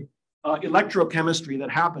fascinating electrochemistry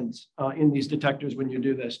that happens in these detectors when you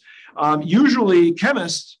do this. Usually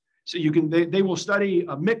chemists, so they will study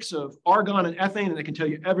a mix of argon and ethane and they can tell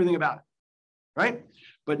you everything about it, right?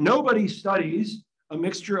 But nobody studies a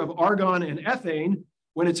mixture of argon and ethane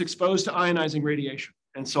when it's exposed to ionizing radiation.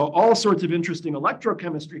 And so all sorts of interesting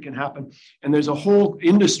electrochemistry can happen. And there's a whole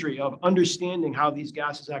industry of understanding how these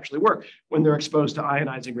gases actually work when they're exposed to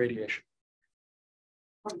ionizing radiation.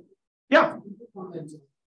 Yeah.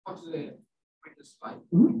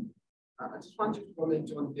 Mm-hmm. I just want you to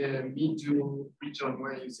comment on the medium region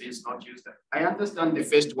where you say it's not used. I understand the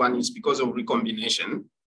first one is because of recombination,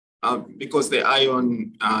 because the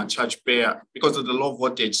ion charge pair, because of the low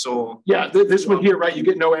voltage. So yeah, this one here, right? You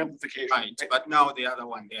get no amplification. Right, but now the other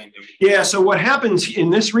one there. Yeah, so what happens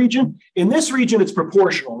in this region? In this region, it's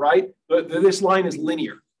proportional, right? This line is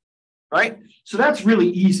linear, right? So that's really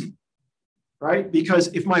easy, right? Because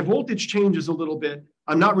if my voltage changes a little bit,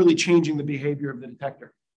 I'm not really changing the behavior of the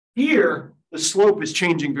detector. Here, the slope is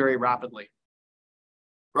changing very rapidly,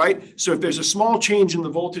 right? So if there's a small change in the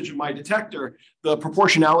voltage of my detector, the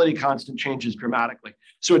proportionality constant changes dramatically.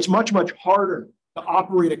 So it's much, much harder to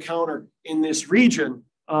operate a counter in this region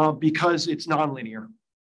because it's nonlinear,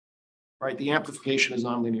 right? The amplification is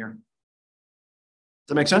nonlinear. Does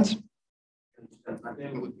that make sense? And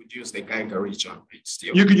then we would use the Geiger region.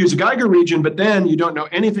 Still. You could use a Geiger region, but then you don't know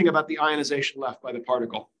anything about the ionization left by the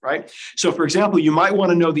particle, right? So for example, you might want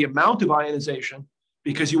to know the amount of ionization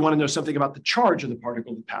because you want to know something about the charge of the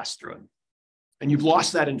particle that passed through it. And you've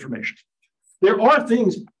lost that information. There are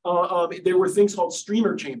things, there were things called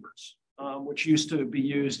streamer chambers, which used to be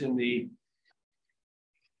used in the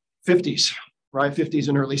 50s, right? 50s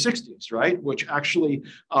and early 60s, right? Which actually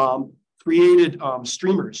created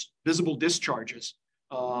streamers, visible discharges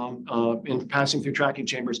in passing through tracking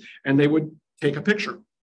chambers. And they would take a picture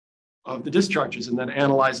of the discharges and then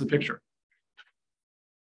analyze the picture.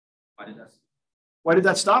 Why did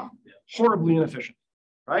that stop? Yeah. Horribly inefficient,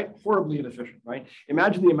 right? Horribly inefficient, right?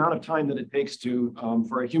 Imagine the amount of time that it takes to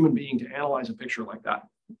for a human being to analyze a picture like that.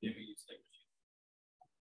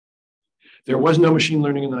 There was no machine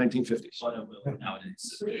learning in the 1950s.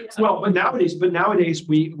 Well, but nowadays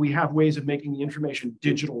we have ways of making the information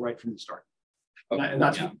digital right from the start. And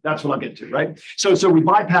that's what I'll get to, right? So we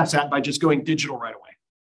bypass that by just going digital right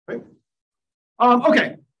away, right?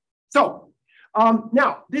 Okay, so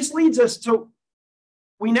now this leads us to,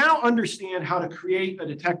 we now understand how to create a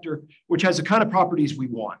detector which has the kind of properties we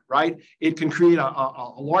want, right? It can create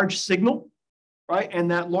a large signal, right? And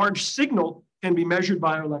that large signal can be measured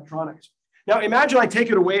by our electronics. Now imagine I take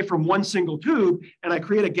it away from one single tube and I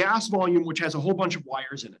create a gas volume which has a whole bunch of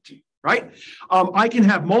wires in it, right? I can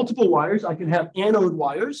have multiple wires. I can have anode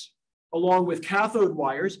wires along with cathode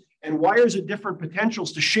wires and wires at different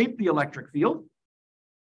potentials to shape the electric field.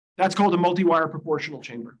 That's called a multi-wire proportional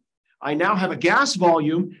chamber. I now have a gas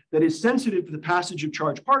volume that is sensitive to the passage of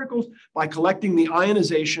charged particles by collecting the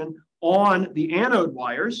ionization on the anode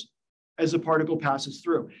wires as the particle passes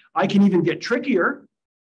through. I can even get trickier,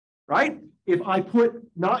 right? If I put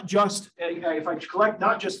if I collect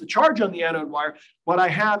not just the charge on the anode wire, but I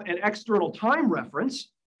have an external time reference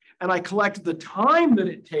and I collect the time that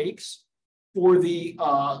it takes for the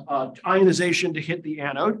ionization to hit the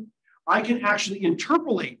anode, I can actually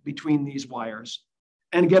interpolate between these wires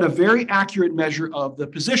and get a very accurate measure of the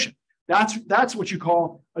position. That's what you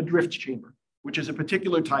call a drift chamber, which is a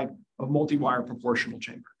particular type of multi-wire proportional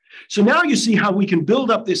chamber. So now you see how we can build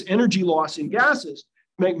up this energy loss in gases,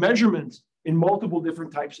 make measurements in multiple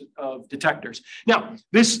different types of detectors. Now,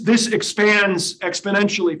 this expands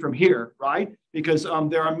exponentially from here, right? Because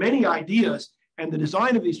there are many ideas and the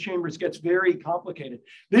design of these chambers gets very complicated.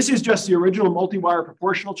 This is just the original multi-wire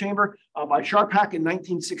proportional chamber by Sharpak in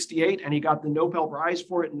 1968, and he got the Nobel Prize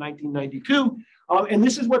for it in 1992. And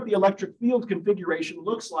this is what the electric field configuration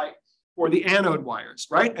looks like for the anode wires,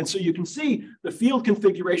 right? And so you can see the field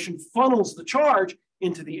configuration funnels the charge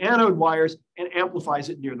into the anode wires and amplifies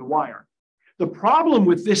it near the wire. The problem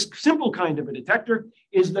with this simple kind of a detector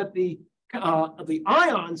is that the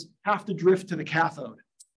ions have to drift to the cathode,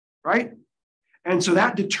 right? And so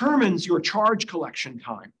that determines your charge collection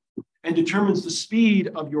time and determines the speed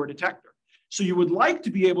of your detector. So you would like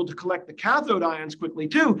to be able to collect the cathode ions quickly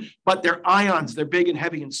too, but they're ions, they're big and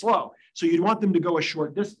heavy and slow. So you'd want them to go a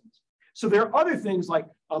short distance. So there are other things like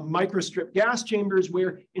microstrip gas chambers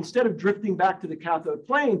where instead of drifting back to the cathode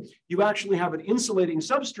plane, you actually have an insulating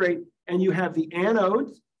substrate and you have the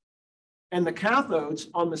anodes and the cathodes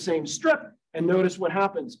on the same strip. And notice what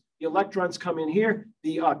happens. The electrons come in here,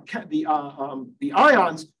 the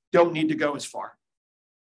ions don't need to go as far.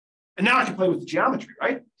 And now I can play with the geometry,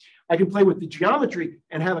 right? I can play with the geometry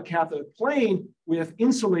and have a cathode plane with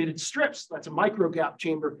insulated strips. That's a microgap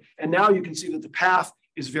chamber. And now you can see that the path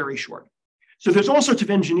is very short. So there's all sorts of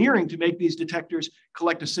engineering to make these detectors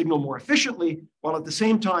collect a signal more efficiently while at the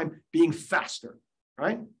same time being faster,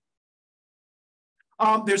 right?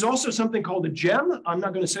 There's also something called a gem. I'm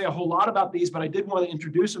not going to say a whole lot about these, but I did want to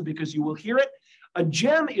introduce them because you will hear it. A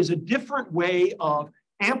gem is a different way of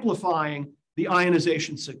amplifying the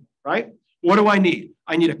ionization signal, right? What do I need?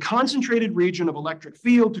 I need a concentrated region of electric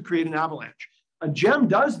field to create an avalanche. A gem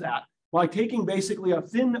does that by taking basically a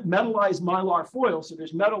thin metallized mylar foil, so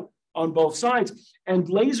there's metal on both sides, and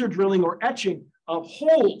laser drilling or etching of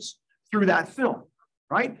holes through that film,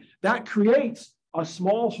 right? That creates a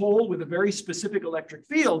small hole with a very specific electric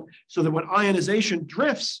field so that when ionization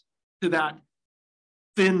drifts to that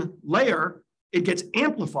thin layer, it gets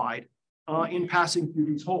amplified in passing through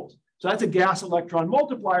these holes. So that's a gas electron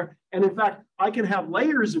multiplier. And in fact, I can have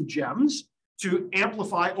layers of gems to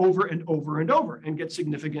amplify over and over and over and get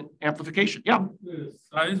significant amplification. Yeah. The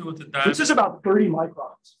size with the This diameter. is about 30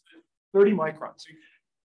 microns. 30 microns.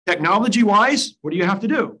 Technology-wise, what do you have to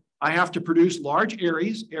do? I have to produce large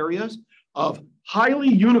areas of highly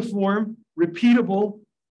uniform, repeatable,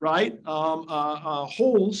 right,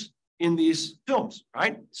 holes in these films,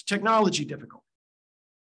 right? It's technology difficult.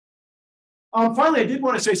 Finally, I did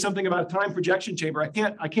want to say something about a time projection chamber. I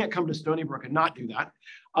can't come to Stony Brook and not do that.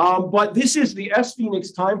 But this is the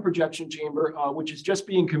CFNS time projection chamber, which is just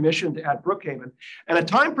being commissioned at Brookhaven. And a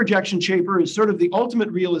time projection chamber is sort of the ultimate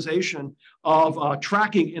realization of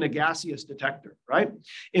tracking in a gaseous detector, right?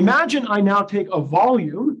 Imagine I now take a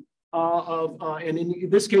volume and in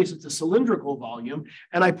this case, it's a cylindrical volume,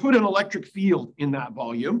 and I put an electric field in that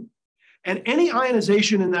volume. And any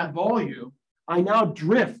ionization in that volume, I now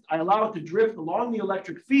drift. I allow it to drift along the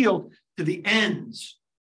electric field to the ends.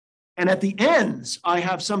 And at the ends, I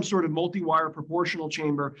have some sort of multi-wire proportional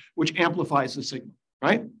chamber which amplifies the signal,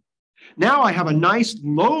 right? Now I have a nice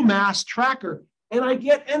low mass tracker and I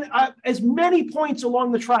get as many points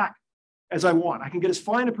along the track as I want. I can get as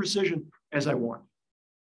fine a precision as I want,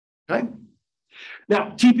 okay?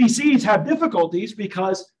 Now, TPCs have difficulties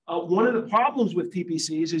because one of the problems with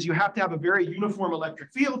TPCs is you have to have a very uniform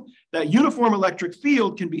electric field. That uniform electric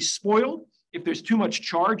field can be spoiled if there's too much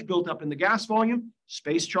charge built up in the gas volume,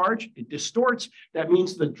 space charge, it distorts. That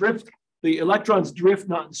means the electrons drift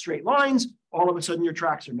not in straight lines. All of a sudden your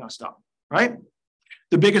tracks are messed up, right?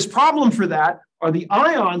 The biggest problem for that are the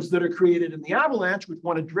ions that are created in the avalanche, which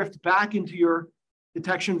want to drift back into your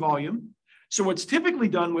detection volume. So what's typically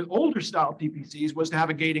done with older style TPCs was to have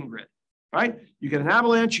a gating grid, right? You get an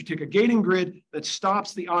avalanche, you take a gating grid that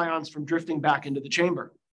stops the ions from drifting back into the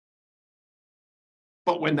chamber.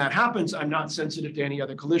 But when that happens, I'm not sensitive to any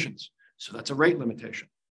other collisions. So that's a rate limitation.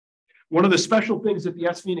 One of the special things that the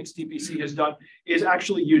CFNS TPC has done is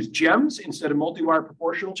actually use gems instead of multi-wire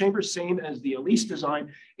proportional chambers, same as the Elise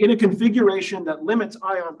design, in a configuration that limits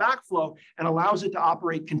ion backflow and allows it to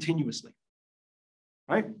operate continuously,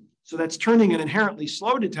 right? So that's turning an inherently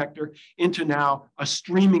slow detector into now a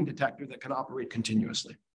streaming detector that can operate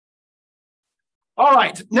continuously. All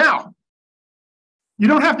right, now, you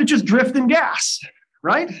don't have to just drift in gas,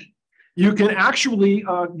 right? You can actually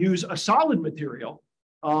use a solid material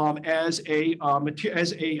as a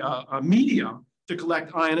medium to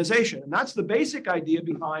collect ionization. And that's the basic idea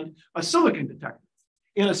behind a silicon detector.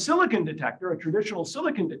 In a silicon detector, a traditional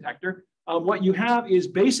silicon detector, what you have is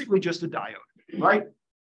basically just a diode, right?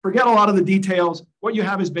 Forget a lot of the details. What you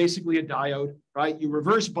have is basically a diode, right? You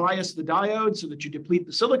reverse bias the diode so that you deplete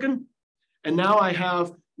the silicon. And now I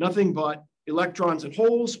have nothing but electrons and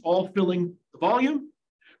holes all filling the volume.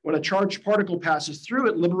 When a charged particle passes through,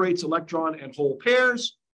 it liberates electron and hole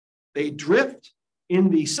pairs. They drift in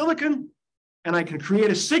the silicon, and I can create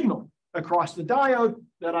a signal across the diode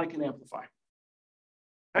that I can amplify.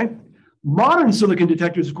 Okay? Modern silicon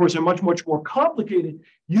detectors, of course, are much, much more complicated,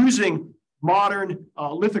 using modern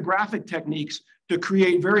lithographic techniques to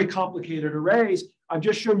create very complicated arrays. I've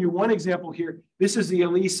just shown you one example here. This is the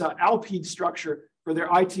ELISA Alpide structure for their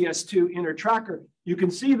ITS2 inner tracker. You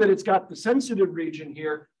can see that it's got the sensitive region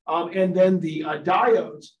here, and then the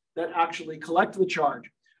diodes that actually collect the charge.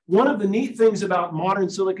 One of the neat things about modern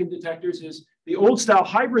silicon detectors is the old style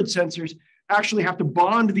hybrid sensors actually have to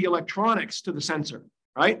bond the electronics to the sensor,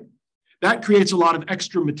 right? That creates a lot of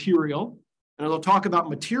extra material. And I'll talk about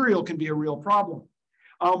material can be a real problem.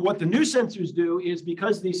 What the new sensors do is,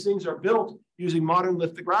 because these things are built using modern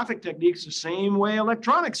lithographic techniques, the same way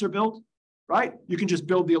electronics are built, right? You can just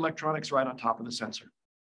build the electronics right on top of the sensor.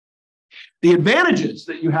 The advantages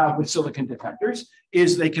that you have with silicon detectors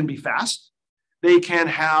is they can be fast. They can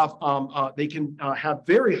have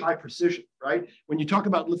very high precision, right? When you talk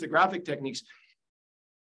about lithographic techniques,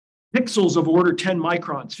 pixels of order 10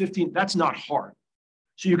 microns, 15, that's not hard.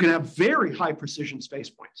 So you can have very high precision space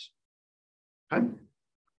points. Okay?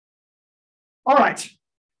 All right.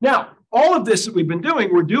 Now, all of this that we've been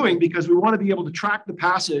doing, we're doing because we want to be able to track the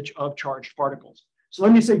passage of charged particles. So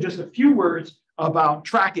let me say just a few words about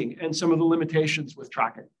tracking and some of the limitations with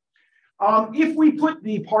tracking. If we put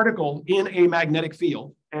the particle in a magnetic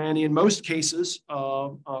field, and in most cases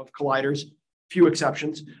of colliders, few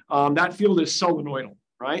exceptions, that field is solenoidal,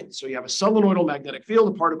 right? So you have a solenoidal magnetic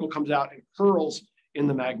field, the particle comes out and curls in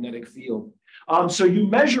the magnetic field. So you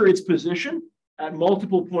measure its position at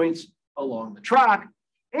multiple points along the track,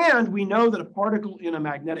 and we know that a particle in a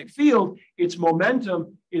magnetic field, its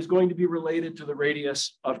momentum is going to be related to the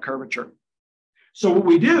radius of curvature. So what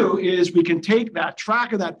we do is we can take that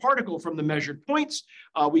track of that particle from the measured points,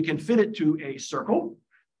 we can fit it to a circle,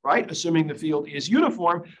 right? Assuming the field is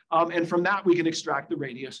uniform, and from that we can extract the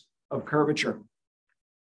radius of curvature.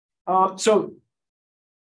 So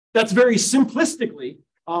that's very simplistically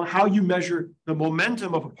how you measure the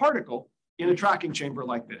momentum of a particle in a tracking chamber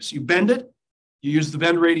like this. You bend it, you use the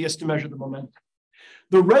bend radius to measure the momentum.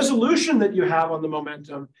 The resolution that you have on the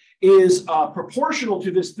momentum is proportional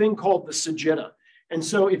to this thing called the sagitta. And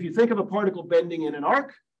so if you think of a particle bending in an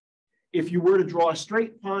arc, if you were to draw a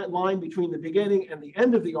straight line between the beginning and the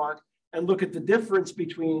end of the arc and look at the difference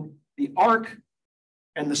between the arc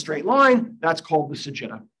and the straight line, that's called the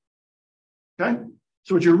sagitta. Okay?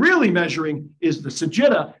 So what you're really measuring is the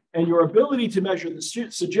sagitta, and your ability to measure the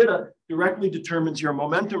sagitta directly determines your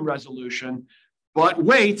momentum resolution. But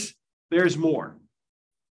wait, there's more,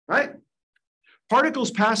 right?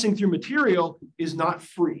 Particles passing through material is not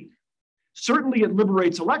free. Certainly it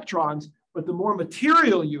liberates electrons, but the more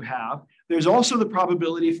material you have, there's also the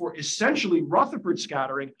probability for essentially Rutherford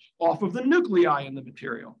scattering off of the nuclei in the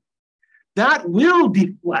material. That will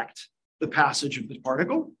deflect the passage of the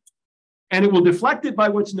particle, and it will deflect it by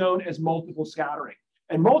what's known as multiple scattering.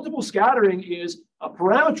 And multiple scattering is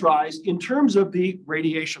parameterized in terms of the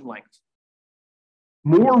radiation length.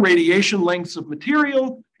 More radiation lengths of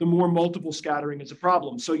material, the more multiple scattering is a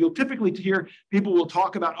problem. So you'll typically hear people will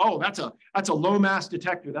talk about, oh, that's a low mass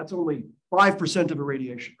detector. That's only 5% of a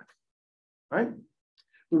radiation, right?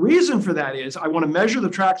 The reason for that is I want to measure the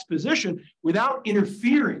track's position without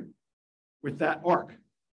interfering with that arc.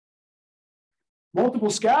 Multiple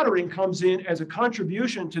scattering comes in as a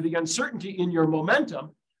contribution to the uncertainty in your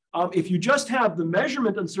momentum. If you just have the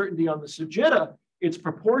measurement uncertainty on the sagitta, it's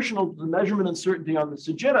proportional to the measurement uncertainty on the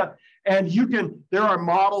sagitta. And there are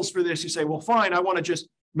models for this. You say, well, fine, I want to just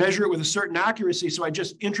measure it with a certain accuracy. So I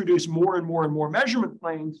just introduce more and more and more measurement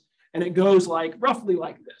planes. And it goes like roughly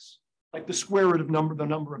like this, like the square root of the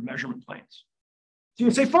number of measurement planes. So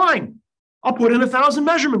you say, fine, I'll put in 1,000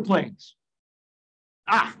 measurement planes.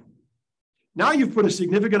 Now you've put a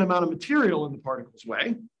significant amount of material in the particle's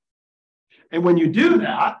way. And when you do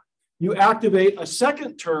that, you activate a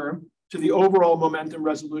second term to the overall momentum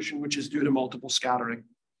resolution, which is due to multiple scattering.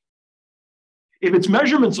 If it's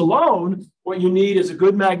measurements alone, what you need is a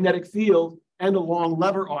good magnetic field and a long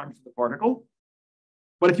lever arm for the particle.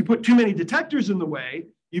 But if you put too many detectors in the way,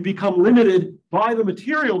 you become limited by the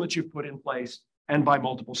material that you've put in place and by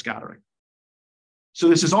multiple scattering. So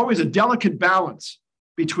this is always a delicate balance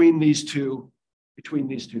between these two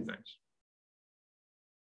things.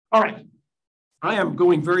 All right, I am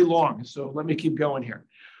going very long, so let me keep going here.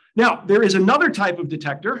 Now, there is another type of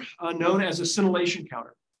detector known as a scintillation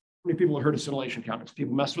counter. How many people have heard of scintillation counters?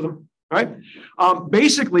 People mess with them, right?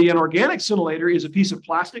 Basically, an organic scintillator is a piece of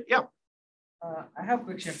plastic. Yeah. I have a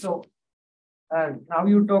question. So now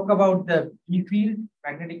you talk about the E field,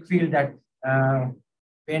 magnetic field that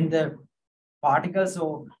when the particles,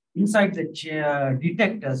 so inside the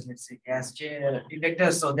detectors, let's say gas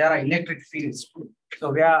detectors, so there are electric fields.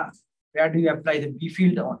 So where do you apply the B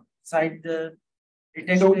field on inside the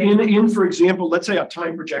So for example, let's say a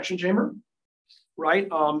time projection chamber, right?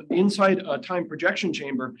 Inside a time projection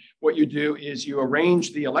chamber, what you do is you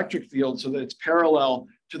arrange the electric field so that it's parallel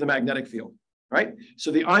to the magnetic field, right?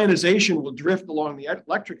 So the ionization will drift along the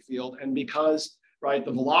electric field, and because, right,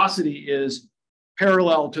 the velocity is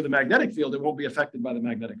parallel to the magnetic field, it won't be affected by the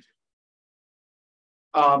magnetic field.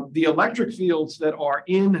 The electric fields that are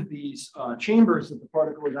in these chambers that the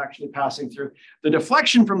particle is actually passing through, the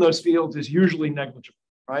deflection from those fields is usually negligible,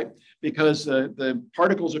 right? Because the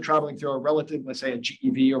particles are traveling through a relative, let's say a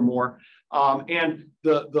GeV or more, and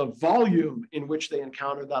the volume in which they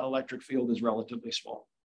encounter that electric field is relatively small.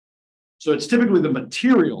 So it's typically the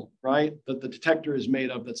material, right, that the detector is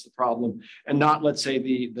made of that's the problem, and not, let's say,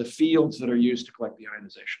 the fields that are used to collect the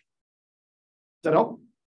ionization. Does that help?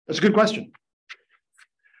 That's a good question.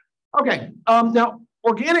 Okay, now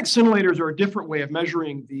organic scintillators are a different way of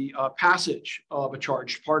measuring the passage of a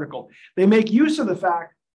charged particle. They make use of the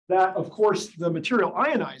fact that, of course, the material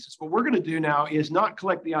ionizes. What we're going to do now is not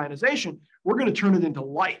collect the ionization, we're going to turn it into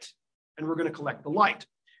light, and we're going to collect the light.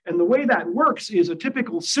 And the way that works is a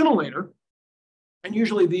typical scintillator, and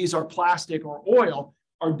usually these are plastic or oil,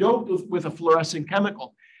 are doped with a fluorescent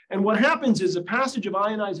chemical. And what happens is a passage of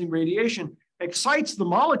ionizing radiation excites the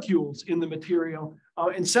molecules in the material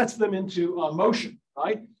and sets them into motion,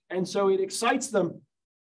 right? And so it excites them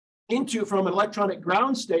from an electronic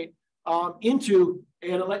ground state into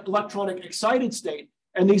an electronic excited state.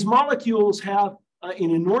 And these molecules have an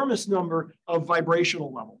enormous number of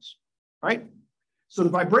vibrational levels, right? So the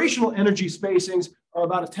vibrational energy spacings are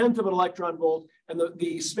about 1/10 of an electron volt, and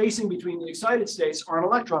the spacing between the excited states are an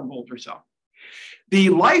electron volt or so. The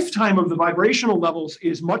lifetime of the vibrational levels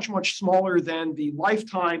is much, much smaller than the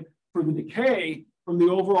lifetime for the decay from the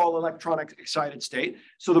overall electronic excited state.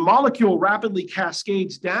 So the molecule rapidly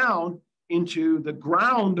cascades down into the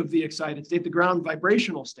ground of the excited state, the ground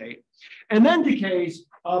vibrational state, and then decays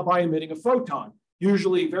by emitting a photon,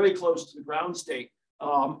 usually very close to the ground state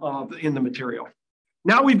in the material.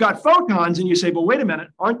 Now we've got photons, and you say, well, wait a minute,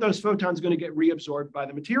 aren't those photons going to get reabsorbed by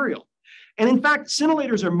the material? And in fact,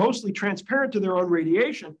 scintillators are mostly transparent to their own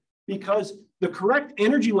radiation because the correct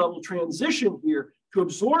energy level transition here to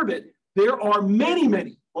absorb it, there are many,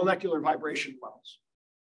 many molecular vibration levels,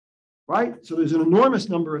 right? So there's an enormous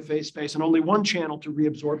number of phase space and only one channel to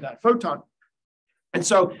reabsorb that photon. And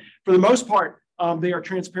so for the most part, they are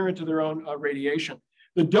transparent to their own radiation.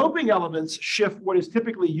 The doping elements shift what is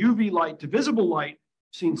typically UV light to visible light.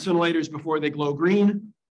 Seen scintillators before, they glow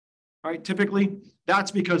green, right? Typically,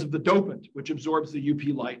 that's because of the dopant, which absorbs the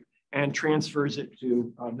UV light and transfers it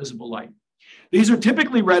to visible light. These are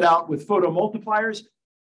typically read out with photomultipliers.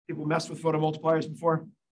 People messed with photomultipliers before.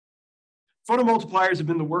 Photomultipliers have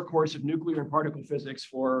been the workhorse of nuclear and particle physics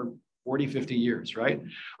for 40, 50 years, right?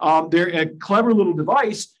 They're a clever little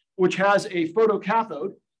device which has a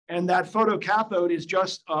photocathode, and that photocathode is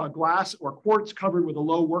just glass or quartz covered with a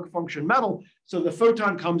low work function metal. So the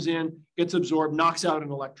photon comes in, gets absorbed, knocks out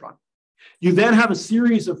an electron. You then have a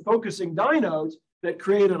series of focusing diodes that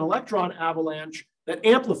create an electron avalanche that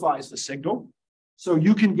amplifies the signal. So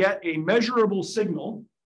you can get a measurable signal,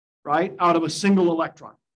 right, out of a single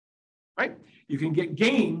electron, right? You can get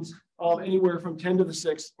gains of anywhere from 10 to the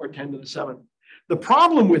 6th or 10 to the 7th. The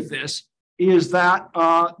problem with this is that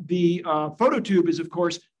the phototube is, of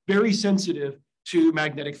course, very sensitive to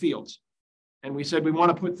magnetic fields. And we said we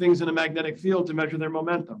want to put things in a magnetic field to measure their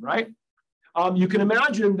momentum, right? You can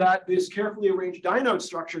imagine that this carefully arranged diode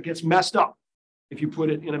structure gets messed up. If you put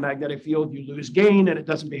it in a magnetic field, you lose gain and it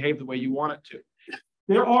doesn't behave the way you want it to.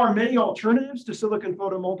 There are many alternatives to silicon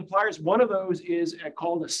photomultipliers. One of those is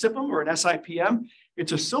called a SIPM or an SIPM.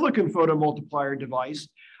 It's a silicon photomultiplier device.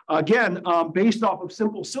 Again, based off of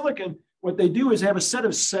simple silicon, what they do is have a set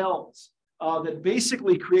of cells that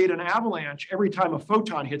basically create an avalanche every time a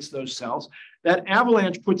photon hits those cells. That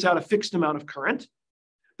avalanche puts out a fixed amount of current.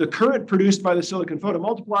 The current produced by the silicon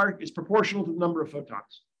photomultiplier is proportional to the number of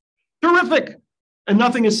photons. Terrific! And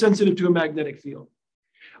nothing is sensitive to a magnetic field.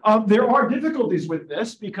 There are difficulties with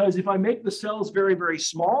this because if I make the cells very, very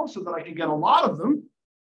small so that I can get a lot of them,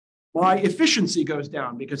 my efficiency goes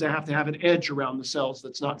down because I have to have an edge around the cells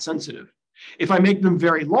that's not sensitive. If I make them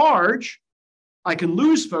very large, I can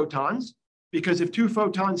lose photons because if 2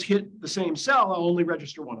 photons hit the same cell, I'll only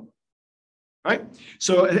register one of them, right?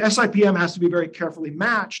 So an SIPM has to be very carefully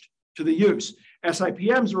matched to the use.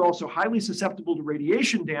 SIPMs are also highly susceptible to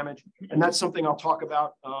radiation damage, and that's something I'll talk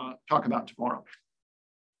about tomorrow.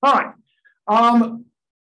 All right,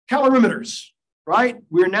 calorimeters, right?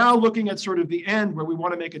 We're now looking at sort of the end where we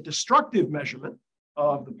want to make a destructive measurement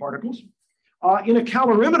of the particles. In a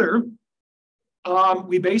calorimeter,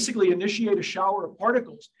 we basically initiate a shower of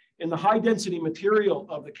particles in the high density material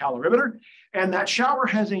of the calorimeter, and that shower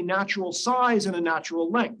has a natural size and a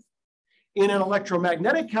natural length. In an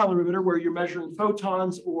electromagnetic calorimeter, where you're measuring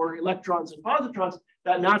photons or electrons and positrons,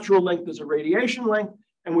 that natural length is a radiation length.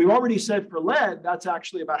 And we've already said for lead, that's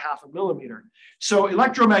actually about 0.5 millimeter. So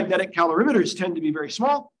electromagnetic calorimeters tend to be very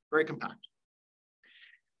small, very compact.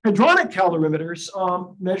 Hadronic calorimeters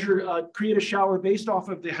create a shower based off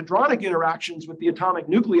of the hadronic interactions with the atomic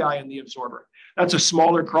nuclei in the absorber. That's a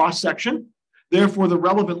smaller cross section. Therefore, the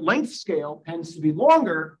relevant length scale tends to be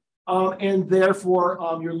longer. And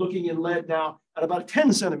therefore, you're looking in lead now at about a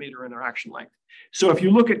 10 centimeter interaction length. So if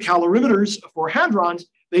you look at calorimeters for hadrons,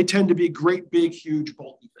 they tend to be great, big, huge,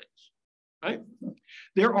 bulky things, right?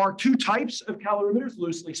 There are two types of calorimeters,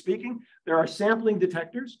 loosely speaking. There are sampling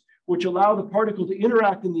detectors, which allow the particle to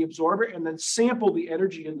interact in the absorber and then sample the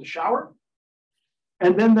energy in the shower.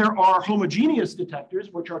 And then there are homogeneous detectors,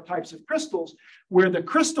 which are types of crystals, where the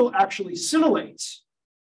crystal actually scintillates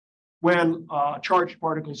when charged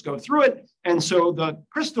particles go through it. And so the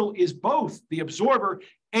crystal is both the absorber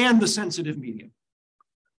and the sensitive medium.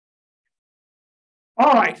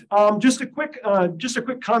 All right, just a quick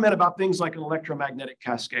comment about things like an electromagnetic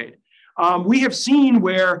cascade. We have seen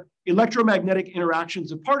where electromagnetic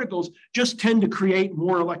interactions of particles just tend to create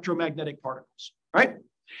more electromagnetic particles, right?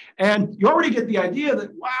 And you already get the idea that,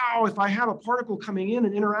 wow, if I have a particle coming in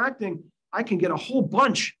and interacting, I can get a whole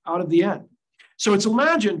bunch out of the end. So it's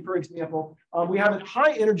imagine, for example, we have a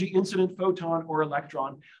high energy incident photon or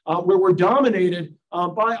electron where we're dominated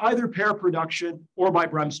by either pair production or by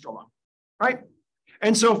bremsstrahlung, right?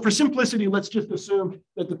 And so for simplicity, let's just assume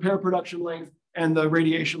that the pair production length and the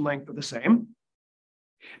radiation length are the same.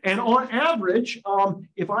 And on average,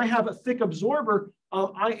 if I have a thick absorber,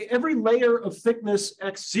 every layer of thickness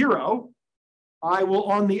x0, I will,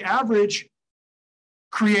 on the average,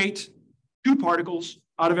 create 2 particles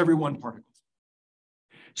out of every 1 particle.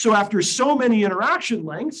 So after so many interaction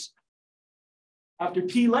lengths, after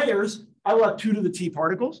T layers, I will have 2 to the T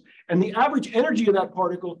particles, and the average energy of that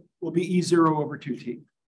particle will be E0 over 2T.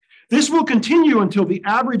 This will continue until the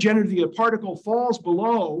average energy of the particle falls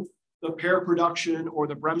below the pair production or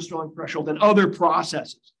the bremsstrahlung threshold, and other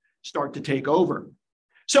processes start to take over.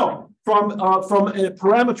 So from a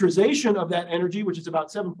parameterization of that energy, which is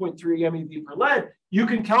about 7.3 MeV per lead, you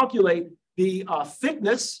can calculate the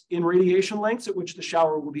thickness in radiation lengths at which the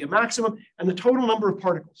shower will be a maximum, and the total number of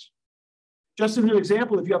particles. Just as an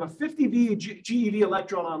example, if you have a 50 GeV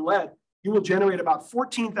electron on lead, you will generate about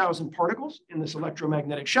 14,000 particles in this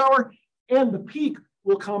electromagnetic shower, and the peak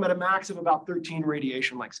will come at a max of about 13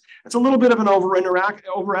 radiation lengths. It's a little bit of an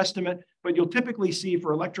overestimate, but you'll typically see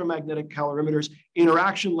for electromagnetic calorimeters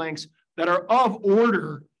interaction lengths that are of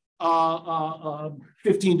order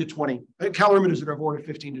 15 to 20, calorimeters that are of order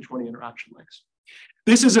 15 to 20 interaction lengths.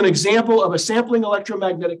 This is an example of a sampling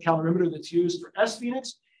electromagnetic calorimeter that's used for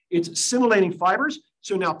S-Phoenix. It's scintillating fibers.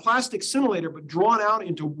 So now plastic scintillator, but drawn out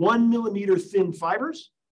into 1 millimeter thin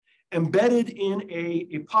fibers, embedded in a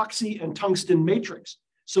epoxy and tungsten matrix.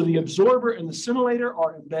 So the absorber and the scintillator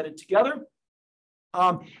are embedded together.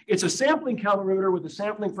 It's a sampling calorimeter with a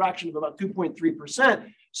sampling fraction of about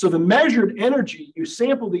 2.3%. So the measured energy, you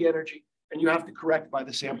sample the energy, and you have to correct by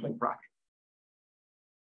the sampling fraction.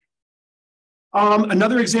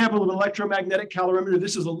 Another example of an electromagnetic calorimeter,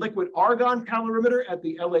 this is a liquid argon calorimeter at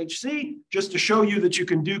the LHC, just to show you that you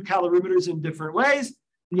can do calorimeters in different ways.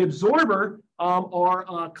 The absorber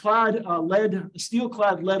are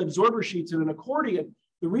steel-clad lead absorber sheets in an accordion.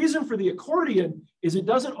 The reason for the accordion is it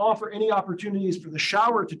doesn't offer any opportunities for the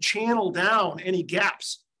shower to channel down any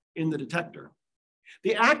gaps in the detector.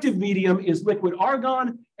 The active medium is liquid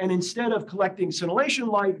argon, and instead of collecting scintillation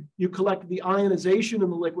light, you collect the ionization in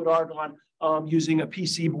the liquid argon using a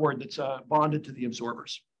PC board that's bonded to the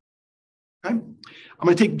absorbers. Okay, I'm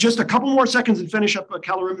going to take just a couple more seconds and finish up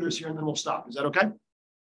calorimeters here, and then we'll stop. Is that okay?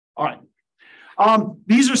 All right.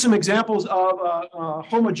 These are some examples of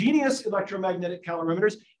homogeneous electromagnetic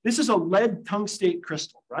calorimeters. This is a lead tungstate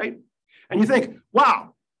crystal, right? And you think,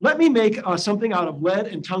 wow, let me make something out of lead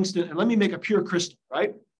and tungsten, and let me make a pure crystal,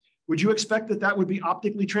 right? Would you expect that that would be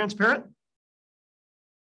optically transparent?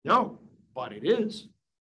 No, but it is,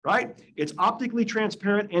 right? It's optically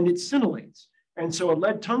transparent and it scintillates. And so a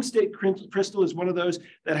lead tungstate crystal is one of those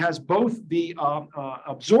that has both the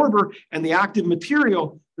absorber and the active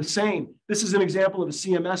material the same. This is an example of a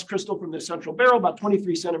CMS crystal from the central barrel, about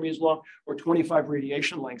 23 centimeters long or 25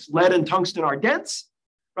 radiation lengths. Lead and tungsten are dense,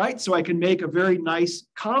 right? So I can make a very nice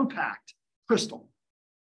compact crystal.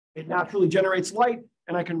 It naturally generates light,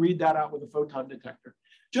 and I can read that out with a photon detector.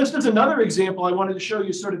 Just as another example, I wanted to show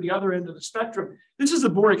you sort of the other end of the spectrum. This is a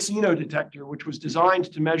Borexino detector, which was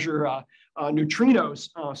designed to measure neutrinos,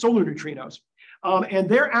 solar neutrinos. And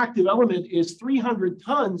their active element is 300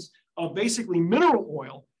 tons of basically mineral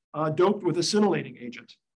oil doped with a scintillating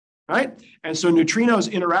agent, right? And so neutrinos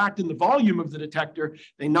interact in the volume of the detector.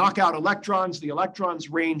 They knock out electrons. The electrons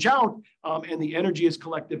range out, and the energy is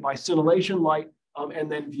collected by scintillation light and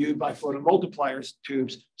then viewed by photomultipliers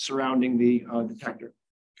tubes surrounding the detector.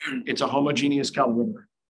 It's a homogeneous calorimeter.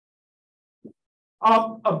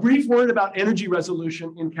 A brief word about energy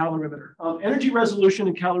resolution in calorimeter. Energy resolution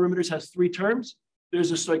in calorimeters has three terms.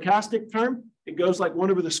 There's a stochastic term. It goes like 1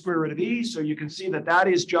 over the square root of E. So you can see that that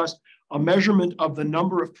is just a measurement of the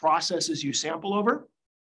number of processes you sample over.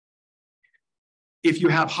 If you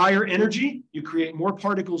have higher energy, you create more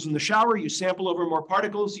particles in the shower, you sample over more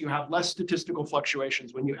particles, you have less statistical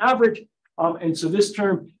fluctuations when you average. And so this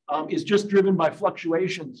term is just driven by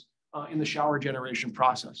fluctuations in the shower generation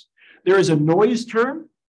process. There is a noise term,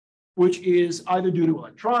 which is either due to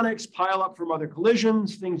electronics, pile up from other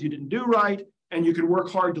collisions, things you didn't do right, and you can work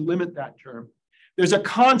hard to limit that term. There's a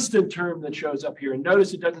constant term that shows up here, and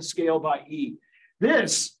notice it doesn't scale by E.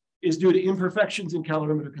 This is due to imperfections in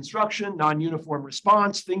calorimeter construction, non-uniform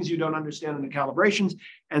response, things you don't understand in the calibrations,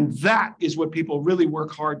 and that is what people really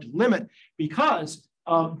work hard to limit, because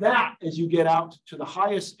that, as you get out to the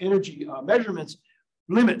highest energy measurements,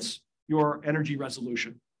 limits your energy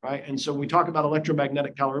resolution, right? And so when we talk about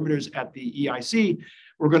electromagnetic calorimeters at the EIC,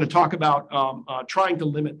 we're going to talk about trying to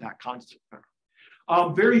limit that constant.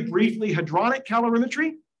 Very briefly, hadronic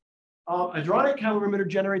calorimetry. Hadronic calorimeter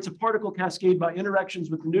generates a particle cascade by interactions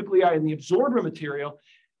with the nuclei in the absorber material.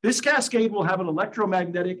 This cascade will have an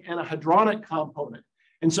electromagnetic and a hadronic component.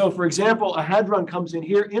 And so, for example, a hadron comes in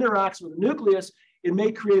here, interacts with a nucleus. It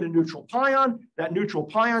may create a neutral pion. That neutral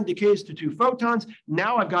pion decays to 2 photons.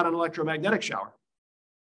 Now I've got an electromagnetic shower.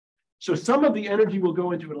 So some of the energy will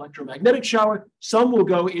go into an electromagnetic shower. Some will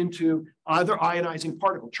go into either ionizing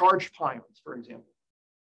particle, charged pions, for example.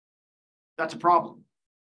 That's a problem.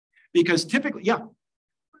 Because typically, yeah,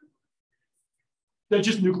 they're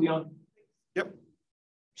just nucleon. Yep.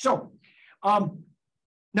 So now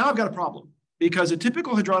I've got a problem, because a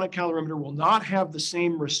typical hadronic calorimeter will not have the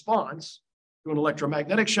same response to an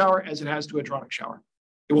electromagnetic shower as it has to a hadronic shower.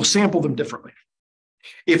 It will sample them differently.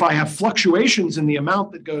 If I have fluctuations in the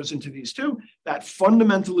amount that goes into these two, that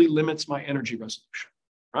fundamentally limits my energy resolution,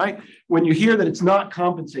 right? When you hear that it's not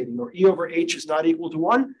compensating, or E over H is not equal to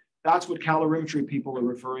 1, that's what calorimetry people are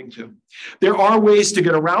referring to. There are ways to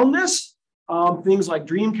get around this. Things like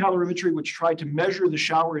dream calorimetry, which try to measure the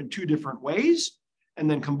shower in 2 different ways and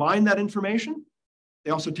then combine that information.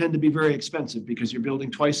 They also tend to be very expensive because you're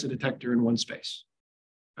building twice the detector in one space.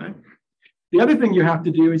 Right? The other thing you have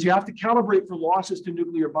to do is you have to calibrate for losses to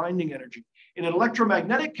nuclear binding energy. In an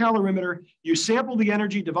electromagnetic calorimeter, you sample the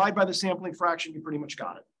energy, divide by the sampling fraction, you pretty much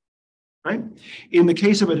got it. Right? In the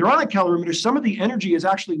case of a hadronic calorimeter, some of the energy is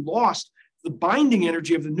actually lost, the binding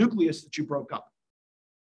energy of the nucleus that you broke up.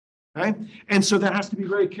 Right? And so that has to be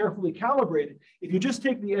very carefully calibrated. If you just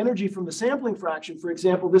take the energy from the sampling fraction, for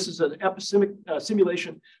example, this is an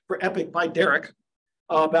simulation for EPIC by Derek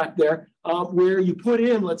back there, where you put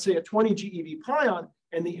in, let's say, a 20 GeV pion,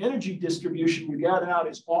 and the energy distribution you get out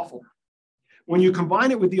is awful. When you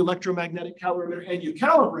combine it with the electromagnetic calorimeter and you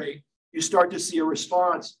calibrate, you start to see a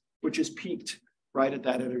response which is peaked right at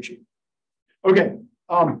that energy. Okay,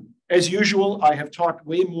 as usual, I have talked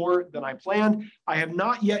way more than I planned. I have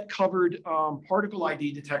not yet covered particle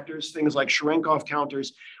ID detectors, things like Cherenkov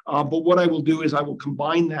counters, but what I will do is I will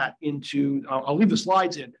combine that into, I'll leave the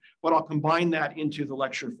slides in, but I'll combine that into the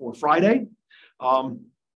lecture for Friday.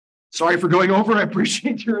 Sorry for going over, I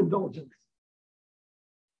appreciate your indulgence.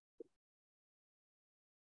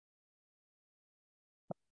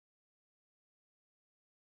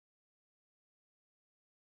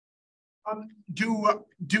 Do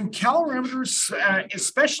calorimeters,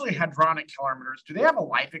 especially hadronic calorimeters, do they have a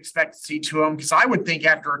life expectancy to them? Because I would think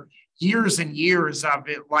after years and years of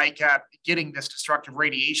it, like getting this destructive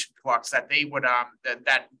radiation flux, that they would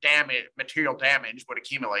that damage, material damage would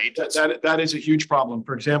accumulate. That is a huge problem.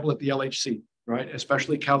 For example, at the LHC, right?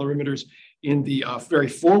 Especially calorimeters in the very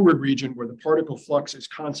forward region where the particle flux is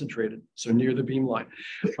concentrated, so near the beam line.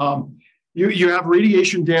 You have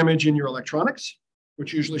radiation damage in your electronics,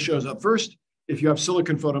 which usually shows up first. If you have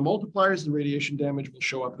silicon photomultipliers, the radiation damage will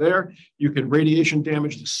show up there. You can radiation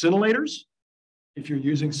damage the scintillators if you're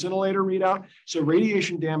using scintillator readout. So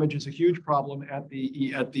radiation damage is a huge problem at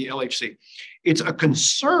the LHC. It's a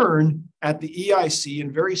concern at the EIC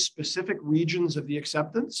in very specific regions of the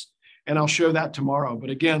acceptance, and I'll show that tomorrow. But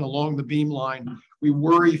again, along the beam line, We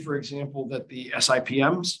worry, for example, that the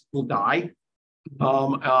SIPMs will die,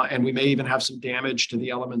 and we may even have some damage to the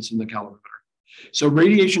elements in the calorimeter. So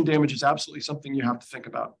radiation damage is absolutely something you have to think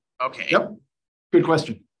about. Okay. Yep. Good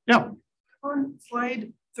question. Yeah. On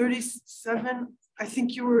slide 37, I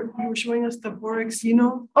think you were showing us the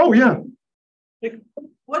Borexino. Oh, yeah. Like,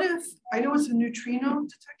 what if, I know it's a neutrino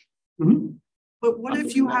detector, Mhm. but what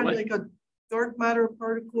if you had like a dark matter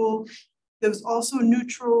particle that was also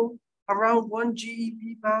neutral around 1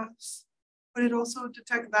 GeV mass? Would it also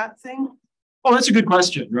detect that thing? Oh, that's a good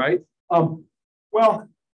question, right? Well,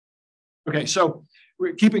 okay, so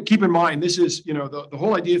keep in mind, this is, the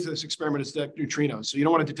whole idea of this experiment is to detect neutrinos, so you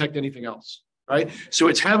don't want to detect anything else, right? So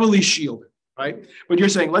it's heavily shielded, right? But you're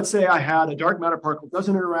saying, let's say I had a dark matter particle,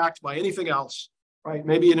 doesn't interact by anything else, right?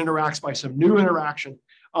 Maybe it interacts by some new interaction.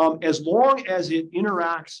 As long as it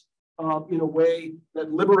interacts in a way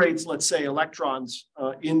that liberates, let's say, electrons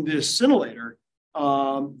in this scintillator,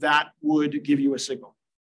 that would give you a signal,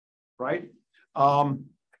 right?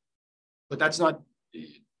 But that's not,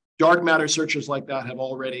 dark matter searches like that have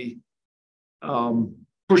already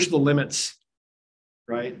pushed the limits,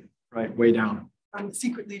 right, way down. I'm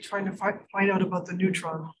secretly trying to find out about the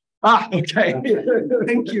neutron. Ah, okay.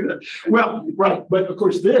 Thank you. Well, right, but of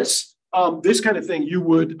course this kind of thing, you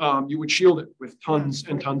would shield it with tons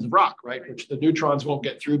and tons of rock, right? Which the neutrons won't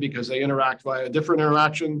get through because they interact via a different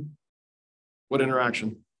interaction. What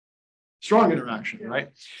interaction? Strong interaction, right?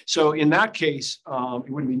 So in that case, it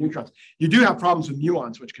wouldn't be neutrons. You do have problems with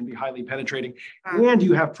muons, which can be highly penetrating, and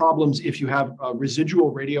you have problems if you have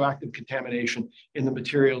residual radioactive contamination in the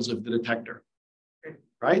materials of the detector,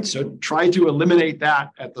 right? So try to eliminate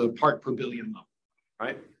that at the part per billion level,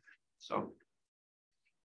 right? So,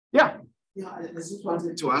 yeah. Yeah, I just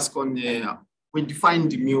wanted to ask on the, we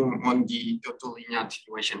defined mu on the total linear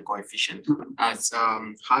attenuation coefficient as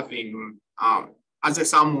having as a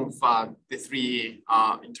sum of the three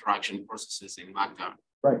interaction processes in matter.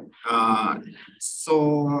 Right.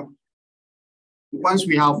 So once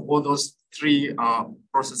we have all those three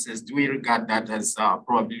processes, do we regard that as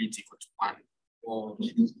probability equal to 1? Or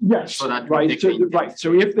yes, so that right.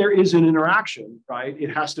 So if there is an interaction, right,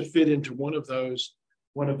 it has to fit into one of those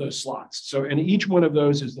slots. So, and each one of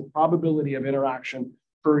those is the probability of interaction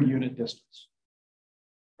per unit distance,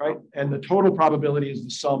 right? And the total probability is the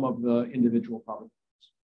sum of the individual probabilities.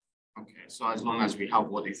 Okay, so as long as we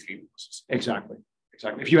have all the three processes. Exactly.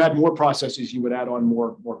 If you had more processes, you would add on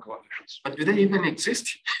more coefficients. But do they even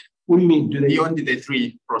exist? What do you mean? Do they beyond the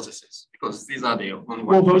three processes? Because these are the only ones.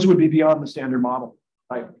 Well, those would be beyond the standard model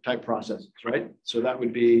type processes, right? So that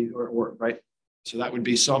would be or right. So that would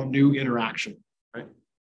be some new interaction, right?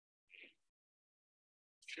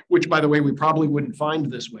 Which, by the way, we probably wouldn't find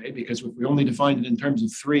this way, because if we only defined it in terms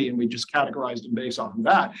of three and we just categorized them based off of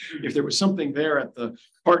that, if there was something there at the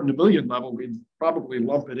part in a billion level, we'd probably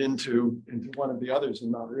lump it into one of the others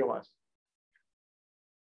and not realize.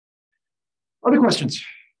 Other questions?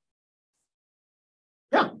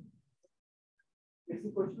 Yeah.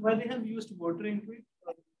 Why they have used water into it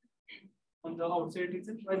on the outside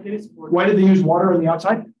itself? Why there is water? Why did they use water on the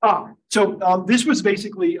outside? So this was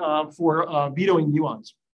basically for vetoing muons,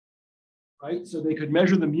 right? So they could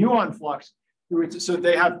measure the muon flux through it. So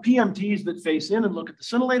they have PMTs that face in and look at the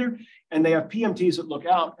scintillator, and they have PMTs that look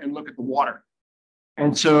out and look at the water.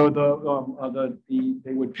 And so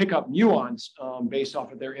they would pick up muons based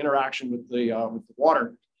off of their interaction with the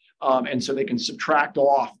water. And so they can subtract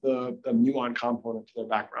off the muon component to their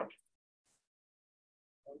background.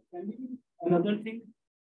 Another thing?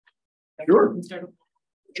 Sure.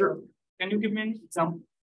 Sure. Can you give me an example?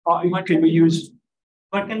 What can we use?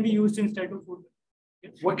 What can be used instead of water?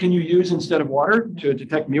 What can you use instead of water to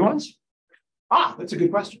detect muons? That's a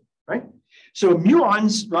good question, right? So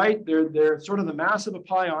muons, right? They're sort of the mass of a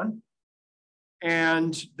pion,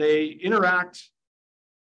 and they interact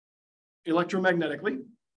electromagnetically,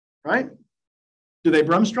 right? Do they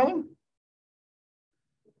Bremsstrahlung?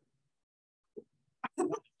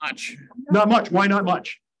 Much. Not much. Why not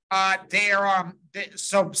much?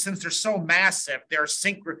 So since they're so massive, their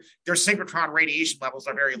synchrotron radiation levels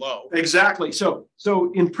are very low. Exactly. So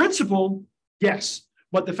in principle, yes.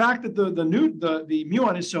 But the fact that the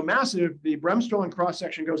muon is so massive, the Bremsstrahlung cross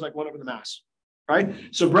section goes like 1 over the mass, right?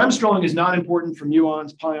 So Bremsstrahlung is not important for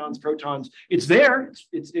muons, pions, protons. It's there.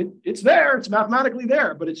 It's there. It's mathematically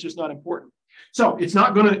there, but it's just not important. So it's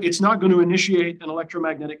not going to initiate an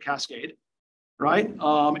electromagnetic cascade, right?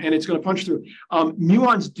 And it's going to punch through.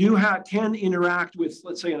 Muons can interact with,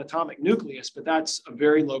 let's say, an atomic nucleus, but that's a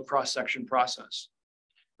very low cross section process,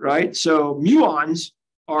 right? So muons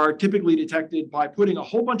are typically detected by putting a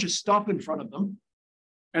whole bunch of stuff in front of them,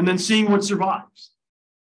 and then seeing what survives,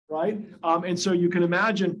 right? And so you can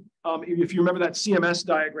imagine, if you remember that CMS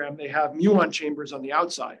diagram, they have muon chambers on the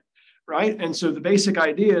outside, right? And so the basic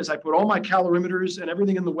idea is I put all my calorimeters and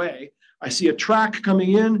everything in the way. I see a track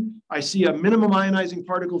coming in, I see a minimum ionizing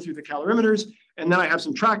particle through the calorimeters, and then I have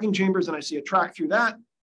some tracking chambers and I see a track through that.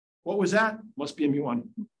 What was that? Must be a muon,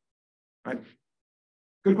 right?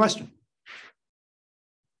 Good question.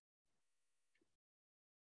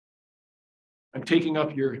 I'm taking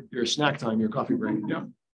up your snack time, your coffee break. Yeah.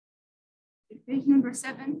 Page number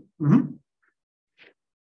 7. Mm-hmm.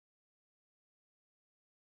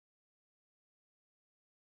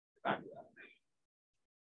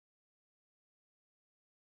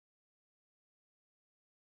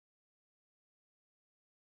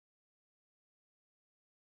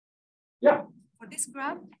 Yeah. For this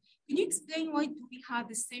graph, can you explain why do we have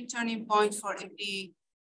the same turning point for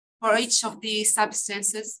each of the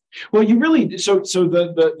substances? Well, you really, so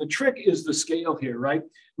the trick is the scale here, right?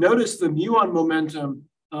 Notice the muon momentum,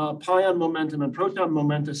 pion momentum, and proton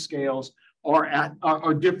momenta scales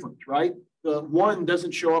are different, right? The one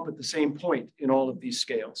doesn't show up at the same point in all of these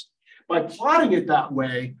scales. By plotting it that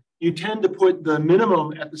way, you tend to put the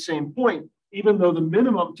minimum at the same point, even though the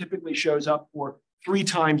minimum typically shows up for 3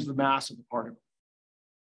 times the mass of the particle,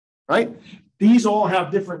 right? These all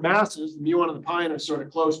have different masses. The muon and the pion are sort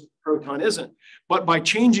of close, but the proton isn't. But by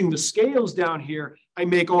changing the scales down here, I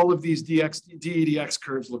make all of these dEdx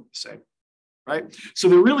curves look the same, right? So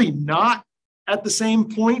they're really not at the same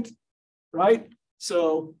point, right?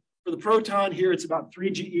 So for the proton here, it's about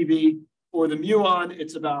 3 GeV. For the muon,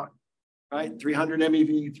 it's about, right, 300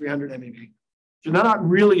 MeV, 300 MeV. So they're not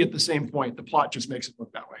really at the same point. The plot just makes it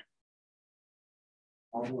look that way.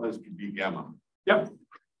 Almost could be gamma. Yep.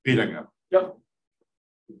 Beta gamma. Yep.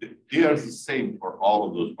 Here is the same for all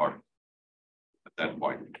of those particles at that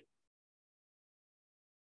point.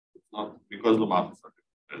 It's not because the masses are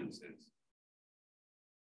different.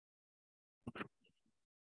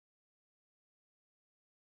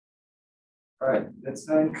 All right, let's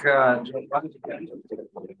thank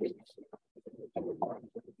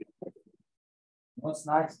what's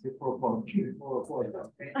nice before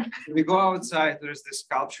We go outside. There's this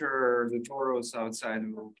sculpture, the toros outside.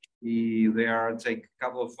 We'll be there, take a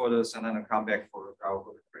couple of photos, and then I'll come back for our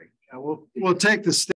break. We'll take the